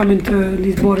immigrants come into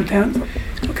these border towns,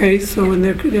 okay, so when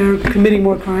they're committing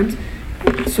more crimes,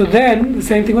 so then the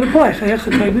same thing would apply.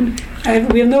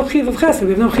 And we have no chiyuv of chesed, we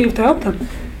have no chiyuv to help them.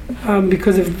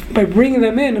 Because by bringing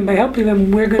them in and by helping them,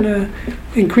 we're going to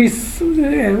increase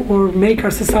or make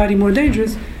our society more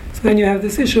dangerous. So then you have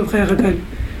this issue of chayach hakadmim.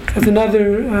 That's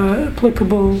another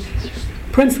applicable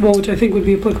principle, which I think would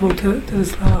be applicable to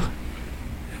this halach.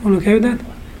 Everyone okay with that?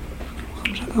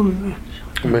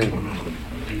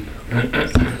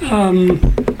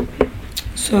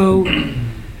 So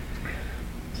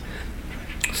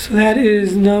that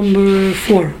is number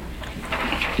 4.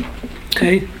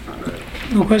 Okay.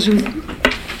 No questions?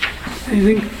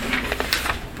 Anything?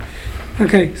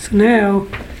 Okay, so now,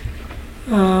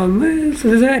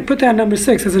 I put down number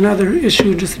 6 as another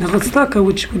issue, just in Hilchot Tzedakah,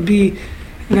 which would be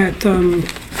that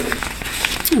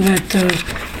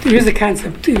there is a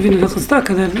concept, even in Hilchot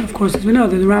Tzedakah, that, of course, as we know,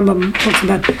 that the Rambam talks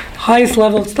about the highest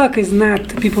level of tzedakah is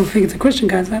not, people think it's a Christian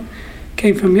concept,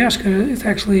 came from Yashka, it's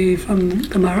actually from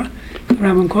Gemara. The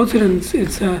Rambam quotes it, and it's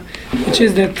which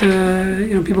is that,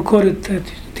 people quote it, that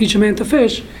teach a man to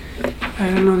fish.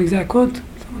 I don't know the exact quote,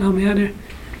 someone help me out here.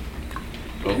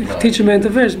 Teach a man to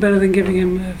fish better than giving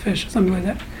him a fish, or something like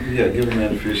that. Yeah, give a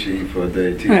man a fish to eat for a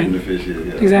day, teach him to fish.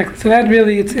 Yeah. Exactly. So that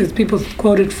really, it's people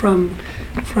quote it from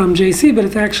JC, but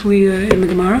it's actually in the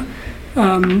Gemara.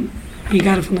 He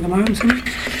got it from the Gemara, I'm assuming.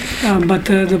 But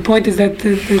the point is that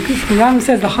the Rambam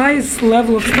says the highest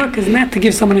level of tzedakah is not to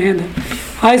give someone a handout.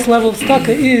 Highest level of tzedakah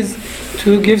is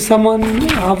to give someone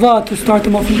hava, to start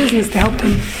them off in business, to help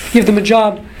them, give them a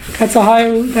job. That's the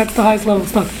highest level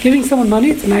of tzedakah. Giving someone money,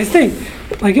 it's a nice thing.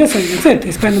 Like you're saying, that's it.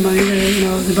 They spend the money,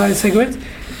 they buy the cigarettes,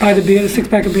 buy the beer, the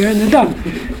 6-pack of beer, and they're done.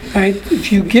 Right?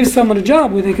 If you give someone a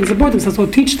job where they can support themselves, or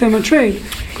teach them a trade,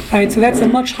 right? So that's a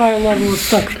much higher level of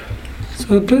tzedakah.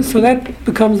 So that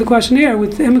becomes the question here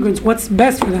with immigrants: what's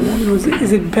best for them?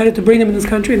 Is it better to bring them in this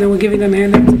country and then we're giving them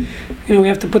handouts? We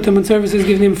have to put them on services,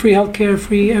 giving them free healthcare,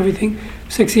 free everything,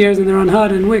 6 years, and they're on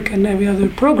HUD and WIC and every other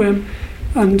program,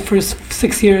 and for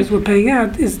 6 years we're paying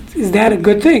out. Is that a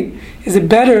good thing? Is it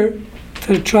better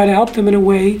to try to help them in a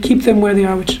way, keep them where they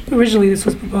are, which originally this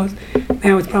was proposed,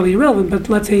 now it's probably irrelevant, but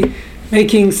let's say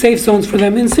making safe zones for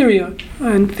them in Syria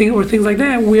or things like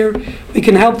that, where we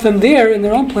can help them there in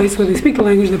their own place where they speak the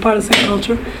language, they're part of the same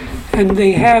culture, and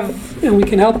we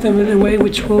can help them in a way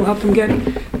which will help them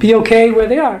be okay where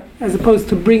they are, as opposed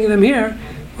to bringing them here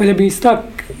where they'll be stuck,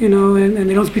 and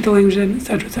they don't speak the language,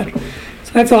 etc., etc.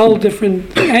 So that's a whole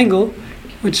different angle,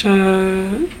 which,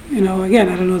 again,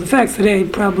 I don't know the facts today.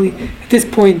 Probably at this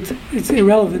point it's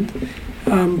irrelevant,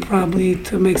 probably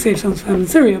to make safe zones for them in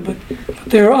Syria. But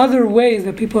there are other ways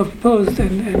that people have proposed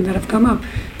and that have come up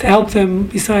to help them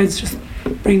besides just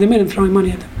bring them in and throwing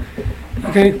money at them.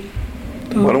 Okay?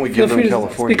 So why don't we give them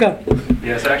California? Speak up.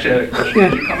 Yes, actually, I had a question. Yeah.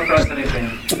 Did you come across anything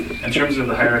in terms of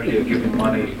the hierarchy of giving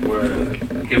money where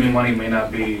giving money may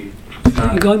not be...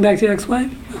 You going back to your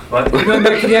ex-wife? What? You going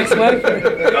back to the ex-wife? No.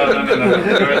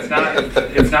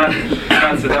 It's not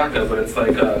tzedakah, but it's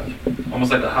like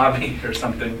almost like a hobby or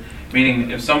something.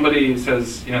 Meaning, if somebody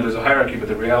says, there's a hierarchy, but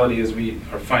the reality is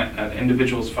an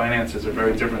individual's finances are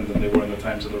very different than they were in the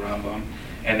times of the Rambam,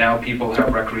 and now people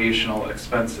have recreational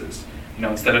expenses.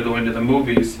 Instead of going to the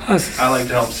movies, I like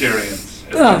to help Syrians.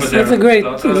 That's a great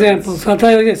example. So I'll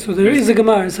tell you like this. So there is a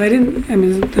Gemara. There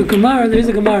is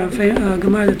a Gemara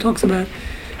that talks about.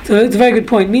 So it's a very good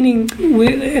point. Meaning,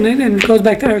 and it goes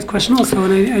back to Eric's question also,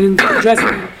 and I didn't address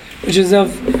it, which is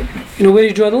of, where do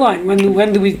you draw the line? When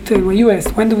do we? When you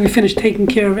asked, when do we finish taking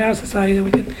care of our society that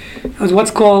we did? was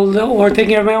what's called, or taking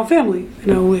care of my own family.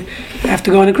 I have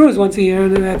to go on a cruise once a year,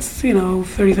 and that's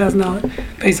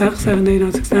 $30,000. Pesach, 7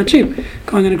 days, it's not cheap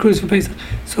going on a cruise for Pesach.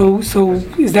 So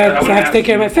is that, so I have to take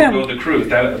care of my family? Go the cruise,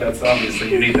 that's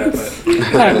obviously you need that,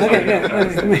 but.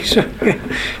 Okay, make sure. Yeah.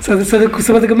 So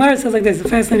what the Gemara says like this, a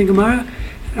fascinating Gemara.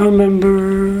 I don't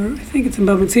remember, I think it's in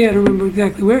Bava Metzia, I don't remember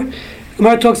exactly where. The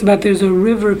Gemara talks about there's a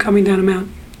river coming down a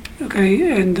mountain,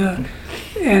 okay, and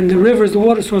the river is the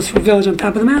water source for the village on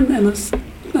top of the mountain, and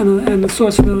the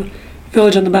source for the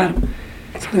village on the bottom.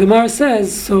 So the Gemara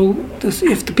says,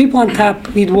 if the people on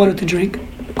top need water to drink,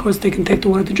 of course they can take the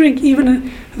water to drink, even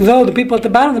though the people at the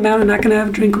bottom of the mountain are not going to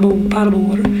have drinkable, potable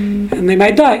water, and they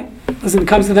might die. Listen, it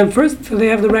comes to them first, so they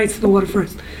have the rights to the water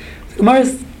first. The Gemara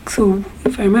is, so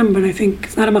if I remember, and I think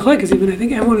it's not a machlokes even, I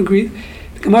think everyone agrees,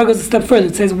 the Gemara goes a step further.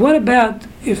 It says, what about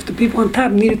if the people on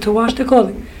top needed to wash their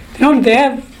clothing? They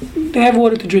have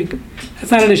water to drink.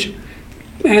 That's not an issue.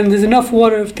 And there's enough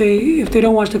water if they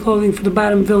don't wash their clothing for the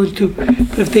bottom village too.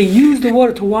 But if they use the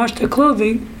water to wash their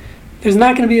clothing, there's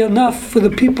not going to be enough for the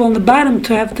people on the bottom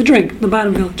to have to drink, the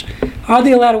bottom village. Are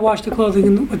they allowed to wash their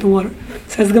clothing with the water?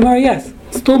 Says the Gemara, yes.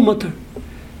 It's still mutter.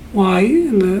 Why?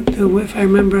 If I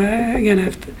remember, again,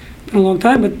 it's been a long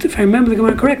time, but if I remember the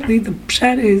Gemara correctly, the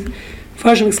pshat is,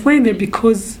 Farshim explained there,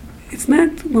 because it's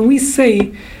not, when we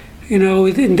say, it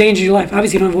endangers your life.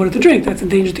 Obviously you don't have water to drink, that's a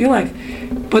danger to your life.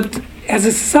 But as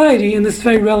a society, and this is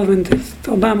very relevant to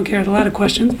Obamacare, had a lot of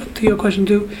questions, but to your question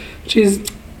too, which is,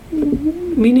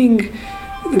 meaning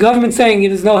the government saying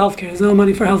there's no healthcare, there's no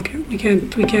money for healthcare. We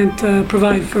can't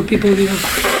provide for people who need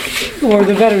healthcare, or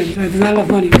the veterans. Right? There's not enough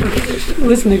money. But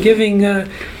listen, they're giving, I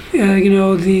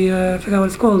forgot what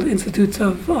it's called, Institutes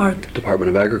of Art. Department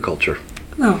of Agriculture.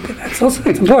 No, it's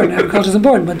important. Agriculture is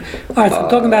important, but arts. I'm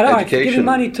talking about art. They're giving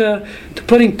money to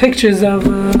putting pictures of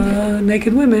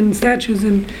naked women, statues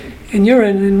in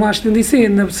urine in Washington D.C.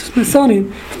 in the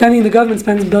Smithsonian. That means the government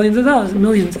spends billions of dollars,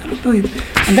 millions, billions,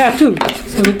 and that too.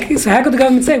 So how could the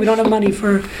government say we don't have money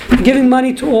for giving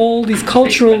money to all these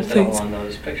cultural things? On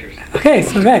those pictures. Okay,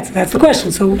 so that's the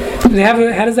question. So they have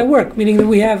how does that work? Meaning that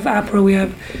we have opera, we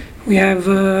have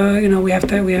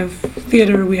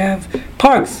theater, we have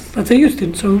parks. Let's say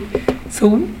Houston. So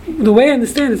the way I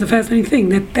understand it's a fascinating thing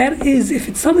that is, if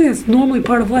it's something that's normally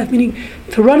part of life, meaning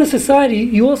to run a society,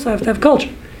 you also have to have culture.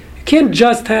 You can't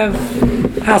just have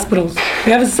hospitals. If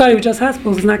you have a society with just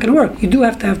hospitals, it's not going to work. You do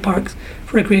have to have parks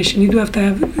for recreation. You do have to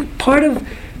have, part of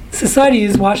society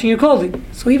is washing your clothing.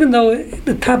 So even though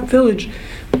the top village,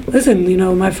 listen,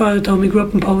 my father told me, grew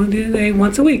up in Poland, they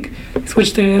once a week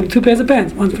switched to 2 pairs of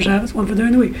pants, one for Shabbos, one for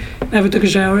during the week. Never took a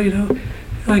shower,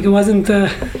 like it wasn't,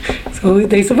 so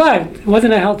they survived. It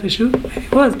wasn't a health issue, maybe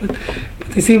it was, but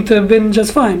they seemed to have been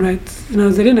just fine, right?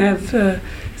 They didn't have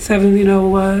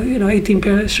 18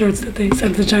 pair of shirts that they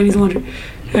sent to the Chinese laundry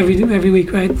every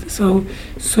week, right? So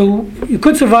you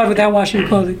could survive without washing your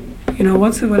clothing,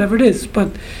 once whatever it is.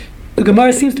 But the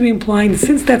Gemara seems to be implying,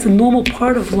 since that's a normal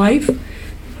part of life,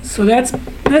 so that's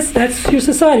your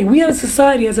society. We as a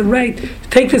society has a right to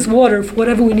take this water for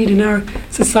whatever we need in our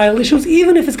societal issues,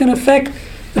 even if it's going to affect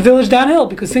the village downhill,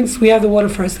 because since we have the water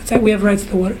first, we have rights to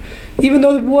the water. Even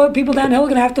though the people downhill are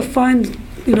going to have to find,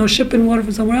 ship in water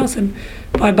from somewhere else and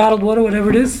buy bottled water, whatever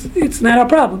it is, it's not our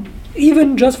problem.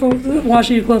 Even just for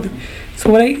washing your clothing. So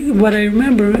what I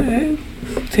remember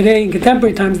today in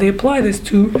contemporary times, they apply this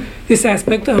to this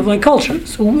aspect of like culture.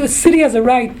 So a city has a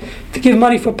right to give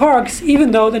money for parks,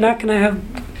 even though they're not going to have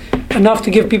enough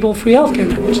to give people free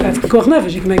healthcare, which that's pikuach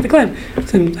nefesh. You can make the claim.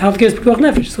 So healthcare is pikuach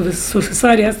nefesh. So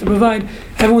society has to provide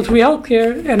everyone free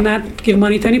healthcare and not give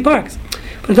money to any parks.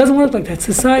 But it doesn't work like that.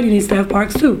 Society needs to have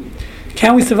parks too.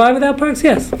 Can we survive without parks?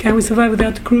 Yes. Can we survive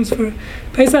without the cruise for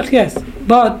Pesach? Yes.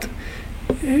 But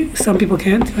some people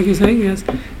can't, like you're saying. Yes,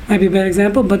 might be a bad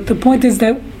example. But the point is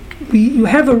that you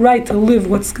have a right to live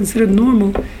what's considered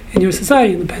normal in your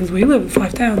society. It depends where you live.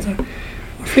 5 towns or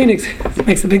Phoenix, it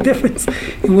makes a big difference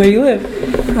in where you live.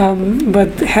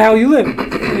 But how you live,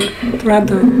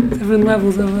 Toronto, different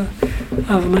levels of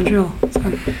Montreal.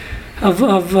 Sorry. Of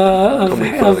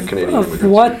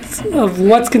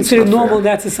what's considered normal in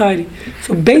that society.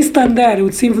 So based on that, it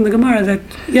would seem from the Gemara that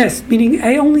yes, meaning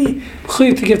I only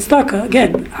chuyev to give tzedakah.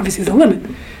 Again, obviously there's a limit.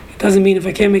 It doesnn't mean if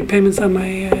I can't make payments on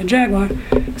my Jaguar.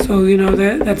 So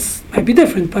that's might be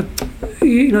different. But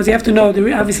you have to know there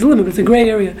obviously a limit. It's a gray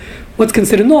area. What's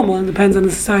considered normal and depends on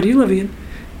the society you're living in.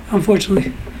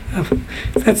 Unfortunately,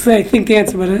 that's I think the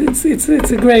answer. But it's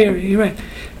a gray area. You're right,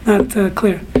 not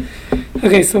clear.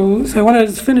 Okay, so I want to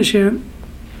just finish here.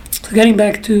 So getting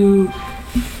back to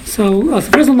So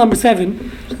first of all, number 7,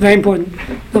 very important.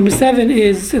 Number 7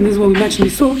 is, and this is what we mentioned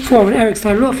before when Eric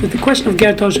started off with the question of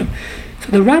Ger Toshav.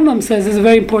 So the Rambam says, this is a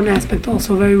very important aspect,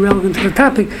 also very relevant to the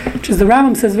topic, which is the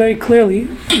Rambam says very clearly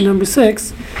in number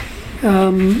 6.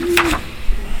 Highest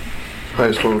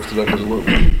form of tzedakah is low.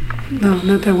 No,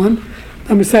 not that one.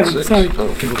 Number 7, 6? sorry. Oh,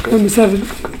 okay. Number 7.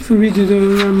 So read you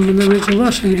the Rambam in the original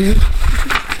Lashon here.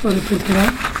 Let me print it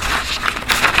out.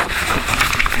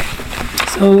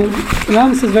 So the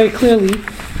Rambam says very clearly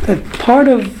that part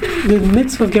of the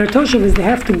mitzvah of Ger Toshav is they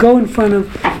have to go in front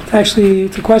of, actually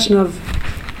it's a question of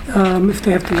if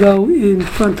they have to go in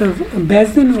front of a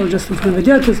bezdin or just in front of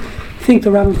Hedyotos. I think the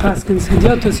Rambam Paskins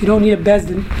Hedyotos, you don't need a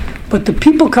bezdin, but the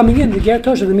people coming in, the Ger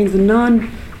Toshav, that means the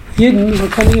non-Yidden who are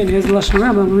coming in. Here's the Lashon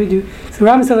Rambam, I'll read you. So the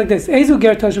Rambam says like this: Ezu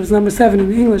Ger Toshav is number 7 in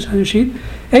the English on your sheet.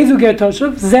 Ezu Ger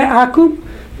Toshav, Ze Akum.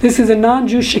 This is a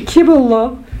non-Jew shekibel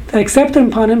love that accepted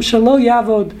upon him shalo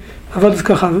yavod avodas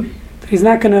kochavim. He's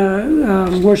not going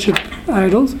to worship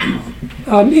idols.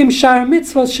 Im shar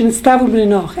mitzvos shenistavu b'nei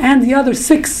Noach, and the other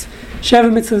 6 sheva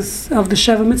mitzvos of the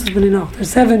sheva mitzvos b'nei Noach.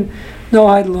 There's 7 no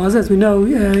idol laws, as we know.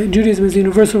 Judaism is a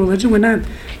universal religion. We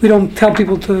don't tell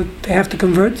people they have to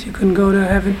convert. You can go to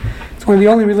heaven. It's one of the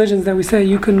only religions that we say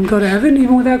you can go to heaven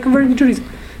even without converting to Judaism.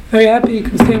 Very happy, you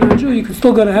can stay non-Jew, you can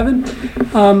still go to heaven,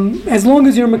 as long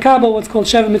as you're makabel what's called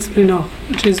sheva mitzvos b'nei Noach,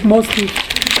 which is mostly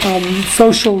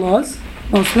social laws.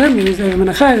 Most of them, there's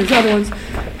Menachai, there's other ones,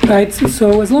 right?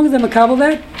 So as long as they're makabel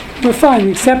that, we're fine.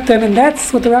 We accept them, and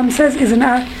that's what the Rambam says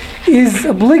is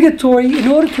obligatory in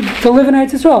order to live in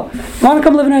Eretz Yisrael. If you want to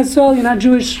come live in Eretz Yisrael, you're not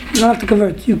Jewish, you don't have to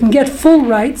convert. You can get full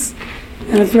rights,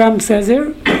 and as the Rambam says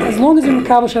here, as long as you're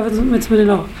makabel sheva mitzvos b'nei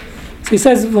Noach. So he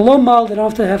says, v'lo mal, they don't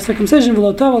have to have circumcision,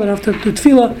 v'lo tova, they don't have to do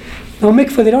tefillah, no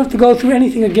mikveh, they don't have to go through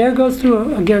anything a ger goes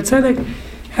through, a ger tzedek.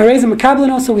 Harei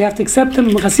makabel, also we have to accept them,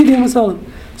 m'chasidim v'solim.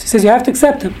 So he says you have to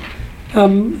accept him. So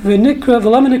you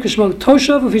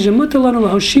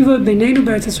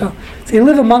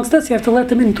live amongst us, you have to let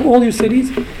them into all your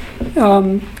cities.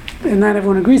 And not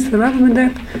everyone agrees to the Rambam in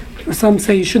that. Or some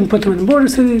say you shouldn't put them in the border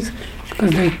cities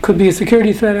because they could be a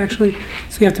security threat actually.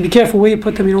 So you have to be careful where you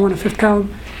put them. You don't want a 5th column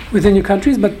within your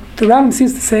countries. But the Rambam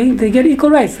seems to say they get equal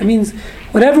rights. That means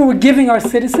whatever we're giving our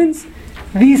citizens,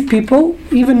 these people,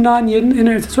 even non-Yidden in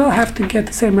Eretz Yisrael, have to get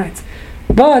the same rights.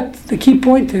 But the key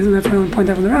point is, and that's what I want to point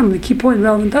out from the Rambam, the key point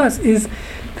relevant to us is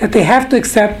that they have to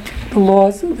accept the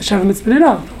laws, the sheva mitzvos b'nei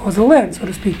Noach, the laws of the land, so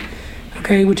to speak.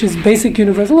 Okay, which is basic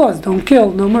universal laws: don't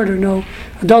kill, no murder, no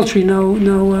adultery, no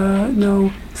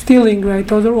stealing. Right?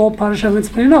 Those are all part of sheva mitzvos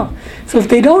b'nei Noach. So if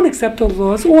they don't accept those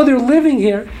laws, or they're living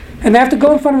here and they have to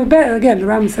go in front of a bezdin, again, the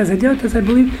Rambam says Hedyotos, I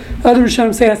believe. Other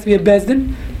Rishonim say it has to be a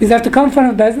bezdin. Because they have to come in front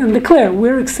of a bezdin and declare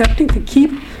we're accepting to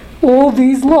keep all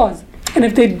these laws. And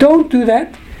if they don't do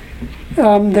that,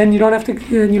 then you don't have to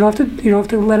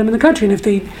let them in the country. And if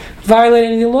they violate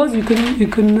any of the laws, you can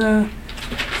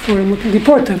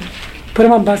deport them, put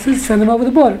them on buses, send them over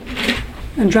the border,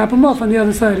 and drop them off on the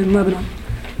other side in Lebanon.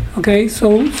 Okay,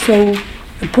 so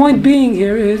the point being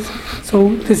here is,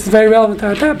 so this is very relevant to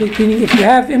our topic. Meaning, if you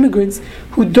have immigrants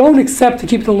who don't accept to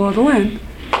keep the law of the land,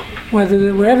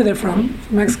 wherever they're from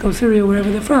Mexico, Syria,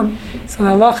 wherever they're from. So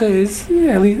the halacha is,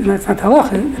 at least, and that's not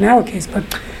halacha in our case, but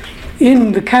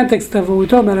in the context of what we're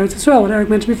talking about, Eretz Yisrael, what Eric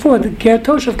mentioned before, the Ger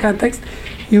Toshav context,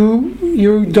 you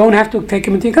don't have to take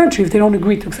them into your country if they don't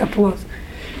agree to accept the laws.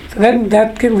 So then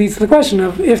that leads to the question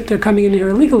of if they're coming in here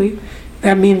illegally,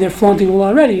 that means they're flaunting the law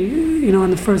already,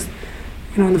 on the first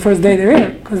day they're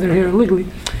here, because they're here illegally.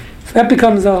 So that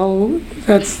becomes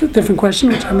that's a different question,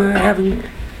 which I haven't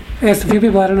asked a few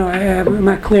people. I don't know. I'm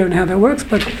not clear on how that works,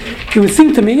 but it would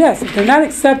seem to me, yes, if they're not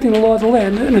accepting the law of the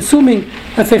land, and assuming,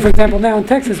 let's say, for example, now in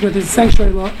Texas, where there's a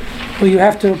sanctuary law, where you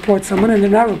have to report someone, and they're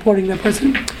not reporting that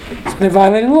person, so they're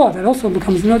violating the law. That also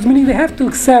becomes notes, meaning they have to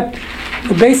accept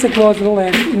the basic laws of the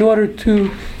land in order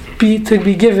to be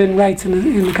given rights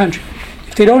in the country.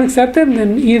 If they don't accept them,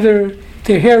 then either if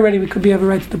they're here already, we could have a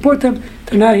right to deport them. If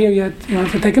they're not here yet, you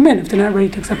have to take them in if they're not ready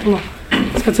to accept the law.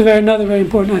 So that's another very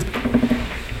important aspect.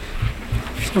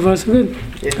 So far, so good.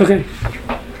 Yeah. Okay.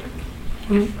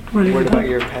 What about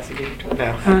your passage?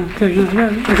 No. Okay, so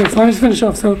let me just finish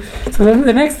off. So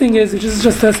the next thing is, which is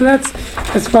just so that's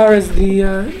as far as the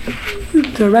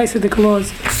rights of the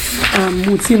laws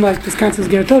would seem like this counts as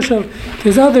Ger Toshav.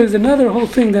 There's another whole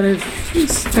thing that I've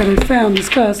found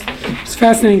discussed. It's a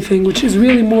fascinating thing, which is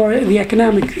really more the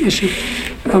economic issue,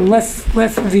 less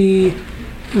the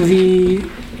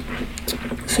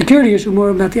security issue,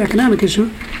 more about the economic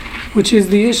issue, which is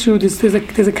the issue.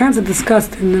 There's a concept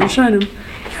discussed in the Rishonim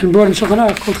and brought in Shulchan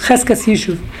Aruch called Cheskas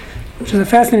Yishuv, which is a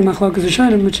fascinating machlokes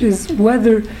Rishonim, which is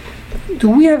whether do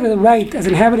we have a right as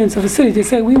inhabitants of a city to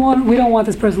say we don't want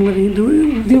this person living?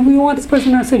 Do we want this person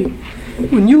in our city?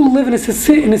 When you live in a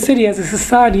city as a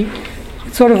society,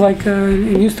 it's sort of like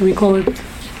in Houston we call it,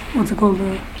 what's it called?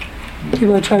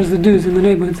 People that charge the dues in the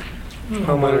neighborhoods.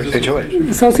 HOA.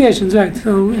 Associations, right?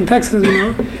 So in Texas,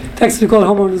 Texas we call it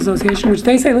homeowners association, which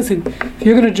they say, listen, if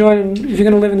you're going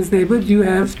to live in this neighborhood, you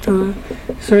have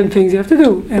certain things you have to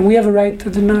do, and we have a right to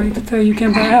deny to tell you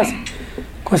can't buy a house.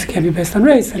 Of course, it can't be based on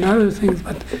race and other things,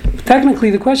 but technically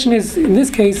the question is, in this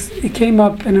case, it came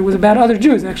up and it was about other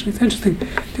Jews. Actually, it's interesting.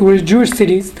 There were Jewish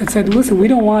cities that said, listen, we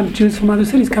don't want Jews from other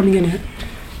cities coming in here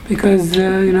because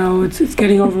it's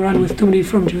getting overrun with too many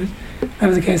from Jews. That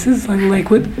was the cases, like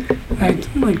Lakewood, right,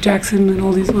 like Jackson and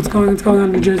all these, what's going on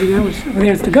in New Jersey now, which over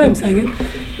there it's the guy I'm saying it,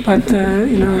 but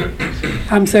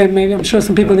I'm saying I'm sure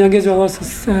some people in Young Israel also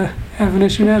have an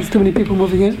issue now, there's too many people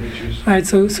moving in, right,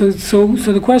 so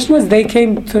the question was, they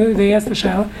asked the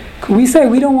Shah, could we say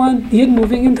we don't want Yidden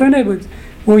moving into our neighborhoods?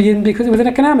 Or Yidden, because it was an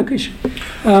economic issue,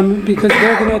 because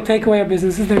they're going to take away our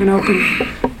businesses, they're going to open,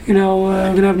 we're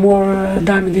going to have more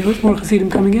diamond dealers, more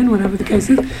Hasidim coming in, whatever the case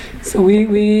is. So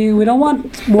we don't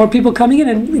want more people coming in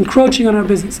and encroaching on our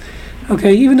business.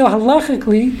 Okay, even though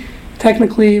halachically,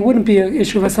 technically, it wouldn't be an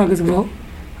issue of Hasagas Gvul.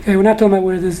 Okay, we're not talking about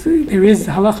where there is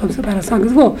halachas about Hasagas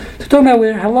Gvul. So we're talking about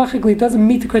where halachically it doesn't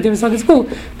meet the criteria of Hasagas Gvul.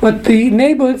 But the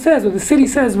neighborhood says, or the city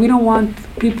says, we don't want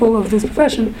people of this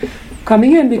profession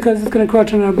coming in because it's going to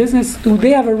encroach on our business. Do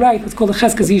they have a right? What's called a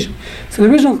cheskes yishuv. So the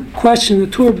original question the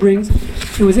Tur brings,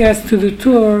 it was asked to the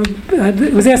Tur,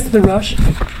 it was asked to the Rosh,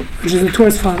 which is the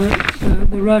Tur's father.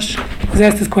 The Rosh was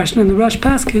asked this question, and the Rosh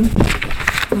Paskin, I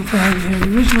don't know if I have it here in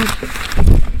the original.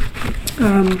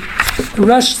 The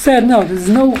Rosh said, no, there's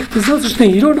no such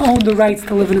thing. You don't own the rights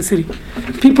to live in a city.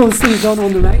 People in the city don't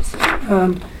own the rights.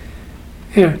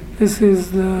 Here, this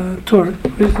is the Torah.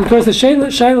 The Torah says,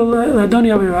 Shaila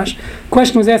Adoni Avi Rosh.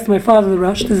 Question was asked to my father, the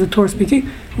Rosh. This is the Torah speaking,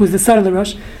 who is the son of the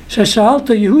Rosh.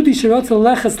 Shashalto Yehudi Shirotza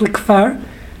Lechas Likfar,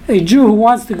 a Jew who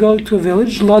wants to go to a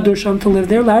village, Ladur Sham, to live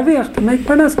there, Larviach, to make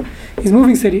Parnas. He's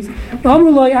moving cities.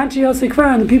 Amrullah Anchi Yosei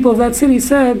Kfar, and the people of that city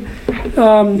said,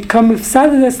 come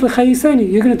Sadades L'chayiseni,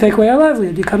 you're going to take away our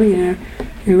livelihood. You're coming here.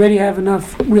 You already have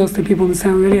enough real estate people in the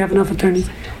town. We already have enough attorneys.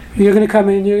 You're going to come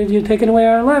in, you're taking away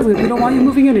our livelihood. We don't want you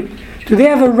moving in it. Do they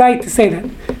have a right to say that?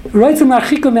 The right to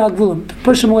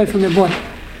push them away from their border.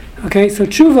 Okay, so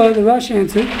Tshuva, the Rosh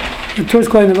answered, the Torah's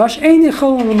calling the Rosh,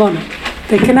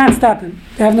 they cannot stop him.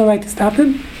 They have no right to stop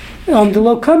him. The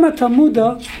Lokama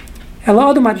Talmuda,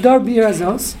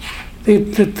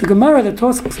 the Gemara that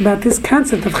talks about this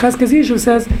concept of Cheskes Yishuv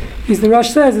says, the Rosh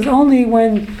says, is only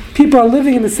when people are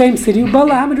living in the same city,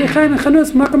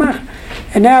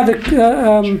 and now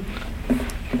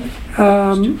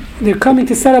they're coming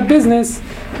to set up business,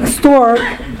 a store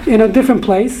in a different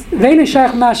place.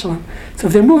 So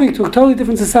if they're moving to a totally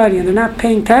different society and they're not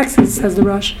paying taxes, says the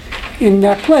Rosh, in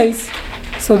that place,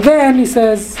 so then he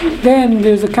says, then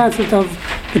there's a concept of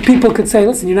the people could say,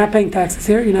 listen, you're not paying taxes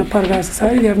here, you're not part of our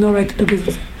society, you have no right to do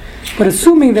business here. But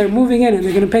assuming they're moving in and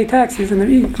they're going to pay taxes and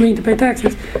they're agreeing to pay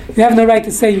taxes, you have no right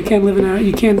to say you can't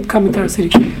you can't come into our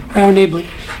city, our neighborhood.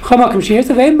 The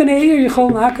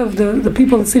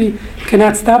people of the city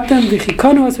cannot stop them. He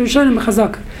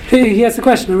has a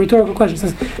question, a rhetorical question. He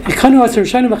says,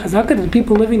 the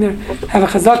people living there have a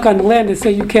chazaka on the land that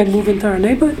say you can't move into our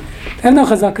neighborhood? They have no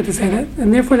chazaka to say that,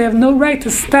 and therefore they have no right to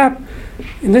stop,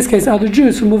 in this case, other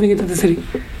Jews from moving into the city.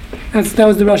 That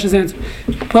was the Rosh's answer.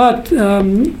 But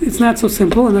it's not so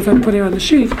simple, and as I put here on the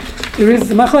sheet, there is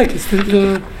the machlekes,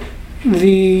 the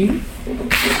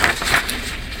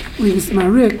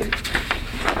Marik.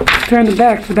 Turn the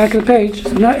back of the page.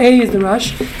 So now A is the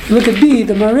Rosh. You look at B,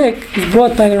 the Marik is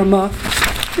brought by the Ramah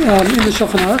in the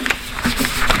Shulchan Aruch.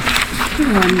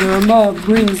 The Ramah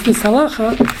brings this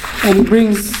halacha, and he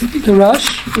brings the Rosh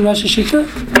Shita,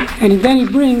 and then he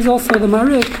brings also the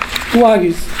Marik who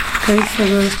argues. Okay, so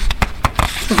the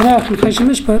Shulchan Aruch, Mechayim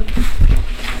Mishpat,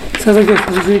 says like this.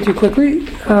 I'll just read it to you quickly.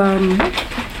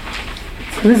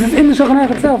 So this is in the Shulchan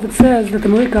Aruch itself. It says that the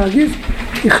Marik argues,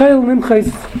 Yichayil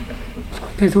Mimchais.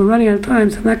 Okay, so we're running out of time,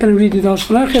 so I'm not going to read you the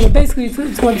Shulchan Aruch, but basically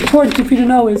it's what's important for you to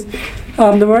know is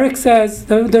the Marik says,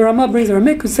 the Ramah brings a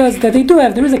Ramik who says that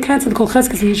there is a concept called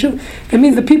Cheskes Yishuv. That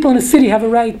means the people in the city have a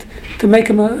right to make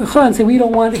them a chah and say, we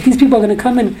don't want, if these people are going to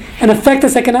come in and affect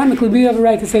us economically, we have a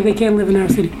right to say they can't live in our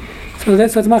city. So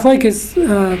that's what's machlekes,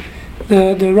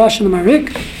 the Rosh and the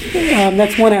Marik.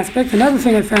 That's one aspect. Another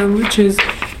thing I found, which is,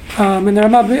 and the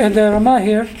Ramah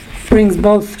here brings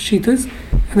both shitas.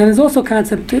 And then there's also a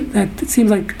concept that it seems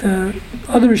like the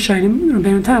other Rishonim,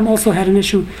 Rabbeinu Tam, also had an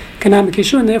economic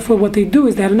issue, and therefore what they do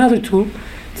is they had another tool.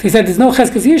 So he said there's no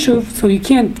cheskes yishuv, so you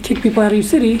can't kick people out of your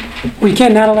city, or you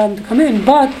can't not allow them to come in,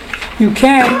 but you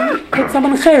can put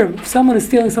someone in cherem. If someone is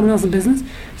stealing someone else's business,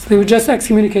 so they would just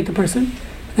excommunicate the person.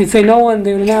 They'd say no one,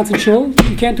 they would announce in shul,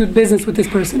 you can't do business with this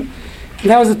person. And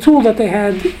that was a tool that they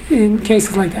had in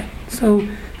cases like that. So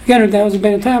again, that was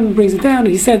Ben Tam brings it down.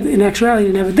 He said in actuality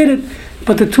they never did it,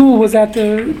 but the tool was at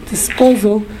their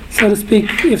disposal, so to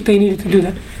speak, if they needed to do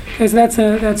that. Okay,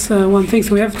 so that's one thing.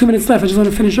 So we have 2 minutes left. I just want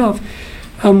to finish off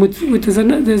with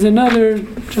there's another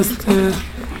just I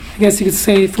guess you could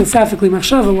say philosophically,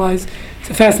 machshava-wise, it's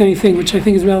a fascinating thing which I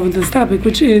think is relevant to this topic,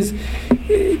 which is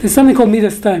there's something called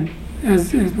midas time,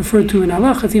 as referred to in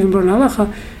halacha. It's even brought in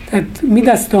halacha that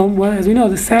midas tom. Well, as we know,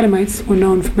 the Saddamites were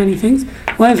known for many things.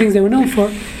 One of the things they were known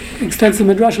for, extensive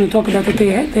midrash will talk about that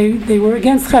they were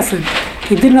against chesed.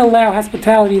 They didn't allow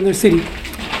hospitality in their city.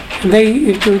 And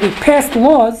they passed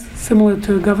laws similar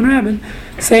to Governor Abbott,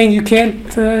 saying you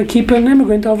can't keep an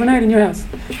immigrant overnight in your house.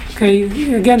 Okay,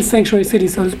 against sanctuary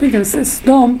cities, so to speak. And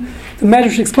Sdom, the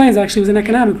Medrash explains actually was an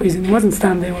economic reason. It wasn't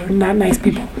Stam; they were not nice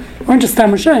people. They weren't just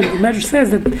Stam Rishayim. The Medrash says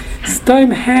that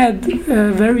Sdom had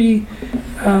very,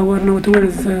 I don't know what the word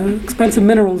is, expensive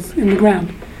minerals in the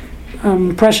ground,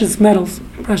 precious minerals.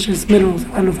 I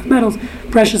don't know if it's metals,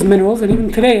 precious minerals. And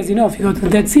even today, as you know, if you go to the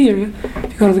Dead Sea area,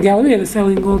 if you go to the Galleria, they're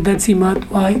selling all Dead Sea mud.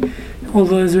 Why? All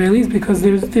the Israelis, because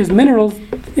there's minerals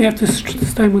after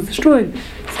Sdom was destroyed.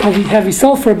 It's heavy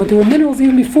sulfur, but there were minerals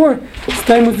even before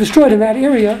Sdom was destroyed in that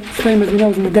area. Sdom, as we know,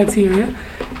 is in the Dead Sea area.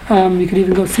 You could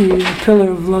even go see a pillar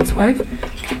of Lot's wife.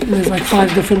 There's like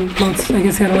 5 different Lots. I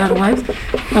guess he had a lot of wives.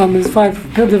 There's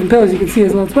 5 different pillars you can see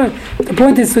as Lot's wife. The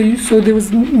point is, so there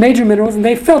was major minerals, and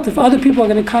they felt if other people are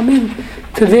going to come in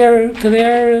to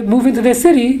their move into their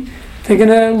city, they're going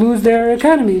to lose their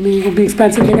economy. I mean, it'll be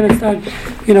expensive. They're going to start,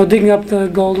 digging up the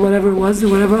gold, whatever it was, or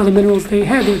whatever other minerals they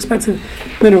had. They're expensive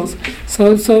minerals.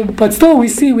 But still,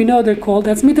 we know they're called.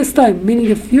 That's midas time. Meaning,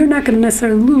 if you're not going to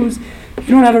necessarily lose, you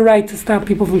don't have a right to stop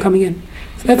people from coming in.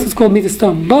 So that's what's called midas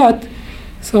time. But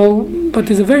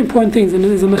there's a very important thing, and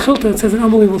there's a Mechilta that says an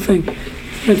unbelievable thing.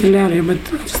 I'm writing it out here, but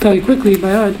I'll just tell you quickly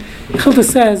by heart. Mechilta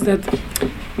says that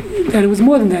it was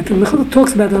more than that. And Mechilta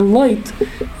talks about a light.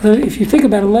 If you think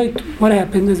about a light, what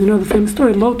happened? As you know the famous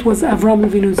story, Lot was Avram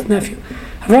Avinu's nephew.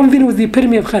 Avram Avinu was the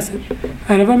epitome of chesed.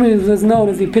 And Avram Avinu was known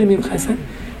as the epitome of chesed.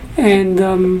 And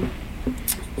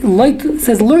Lot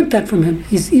says learned that from him.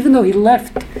 Even though he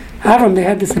left Avram, they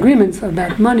had disagreements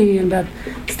about money and about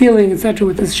stealing, etc.,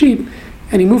 with his sheep.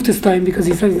 And he moved to Sdom because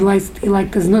he said he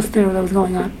liked his nus there that was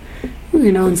going on.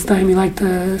 In Sdom, he liked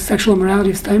the sexual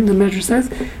immorality of Sdom, the Medrash says.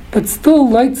 But still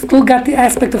got the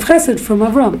aspect of chesed from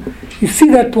Avram. You see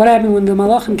that what happened when the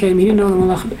Malachim came. He didn't know the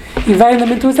Malachim. He invited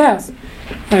them into his house.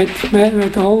 Right?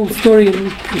 The whole story in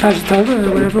Parashat Tova,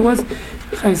 or whatever it was,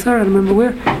 Chaisar, I don't remember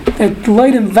where, that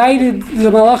Lot invited the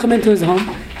Malachim into his home.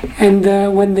 And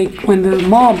when the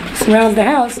mob surrounds the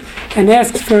house and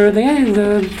asks for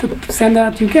to send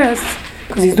out your guests,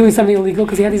 because he's doing something illegal,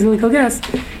 because he had these illegal guests,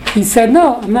 he said,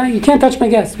 no, I'm not, you can't touch my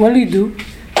guests. What did he do?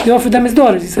 He offered them his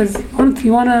daughters. He says, they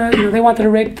wanted to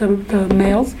rape the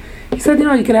males. He said,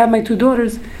 you can have my 2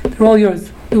 daughters. They're all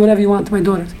yours. Do whatever you want to my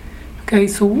daughters. Okay,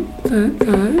 so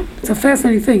it's a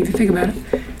fascinating thing if you think about it.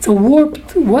 It's a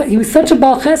warped, he was such a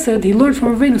Baal Chesed, he learned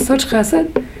from Ravina such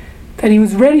Chesed, that he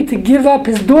was ready to give up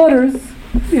his daughters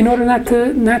in order not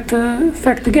to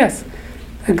affect the guests.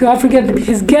 And God forbid,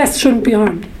 his guests shouldn't be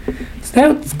harmed.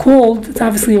 So that's called, it's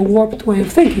obviously a warped way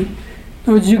of thinking. In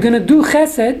other words, you're going to do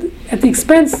chesed at the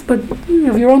expense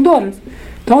of your own daughters.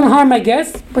 Don't harm my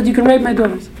guests, but you can rape my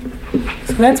daughters.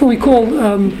 So that's what we call,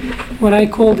 what I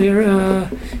call here,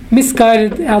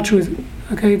 misguided altruism.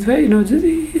 Okay, it's very,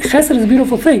 chesed is a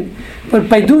beautiful thing. But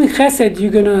by doing chesed,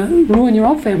 you're going to ruin your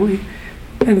own family.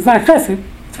 And it's not chesed.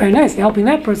 It's very nice. You're helping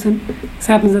that person. This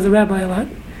happens as a rabbi a lot.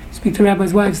 Speak to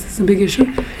rabbis' wives. It's a big issue.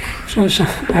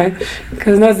 Right?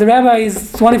 Because the rabbi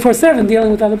is 24/7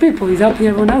 dealing with other people. He's helping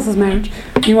everyone else's marriage.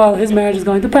 Meanwhile, his marriage is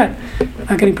going to pot.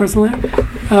 Not getting personal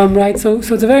there. Right? So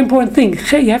it's a very important thing.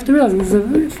 You have to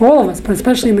realize, for all of us, but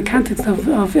especially in the context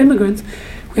of immigrants,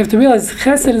 we have to realize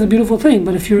chesed is a beautiful thing.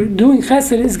 But if you're doing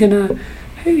chesed, is going to,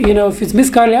 if it's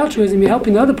misguided altruism, you're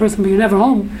helping the other person, but you're never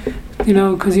home,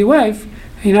 because your wife,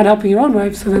 and you're not helping your own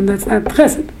wife, so then that's not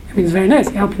chesed. I mean, it's very nice,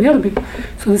 you're helping the other people.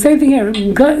 So the same thing here,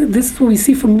 this is what we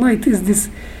see from light, is this,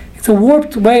 it's a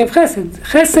warped way of chesed.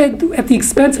 Chesed at the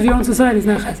expense of your own society is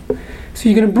not chesed. So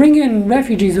you're going to bring in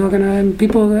refugees who are going to, and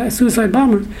people, suicide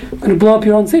bombers, who are going to blow up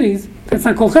your own cities. That's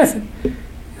not called chesed.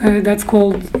 That's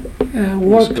called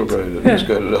warped.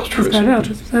 Misguided altruism.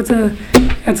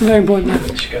 That's a very important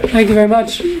message. Thank you very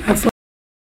much.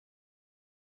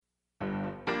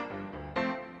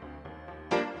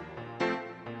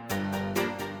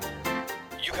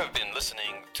 You have been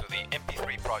listening to the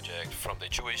MP3 project from the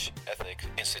Jewish Ethics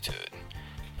Institute.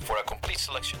 For a complete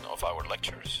selection of our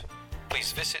lectures,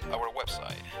 please visit our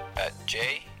website at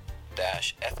j-ethics.org.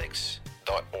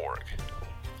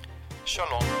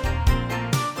 Shalom.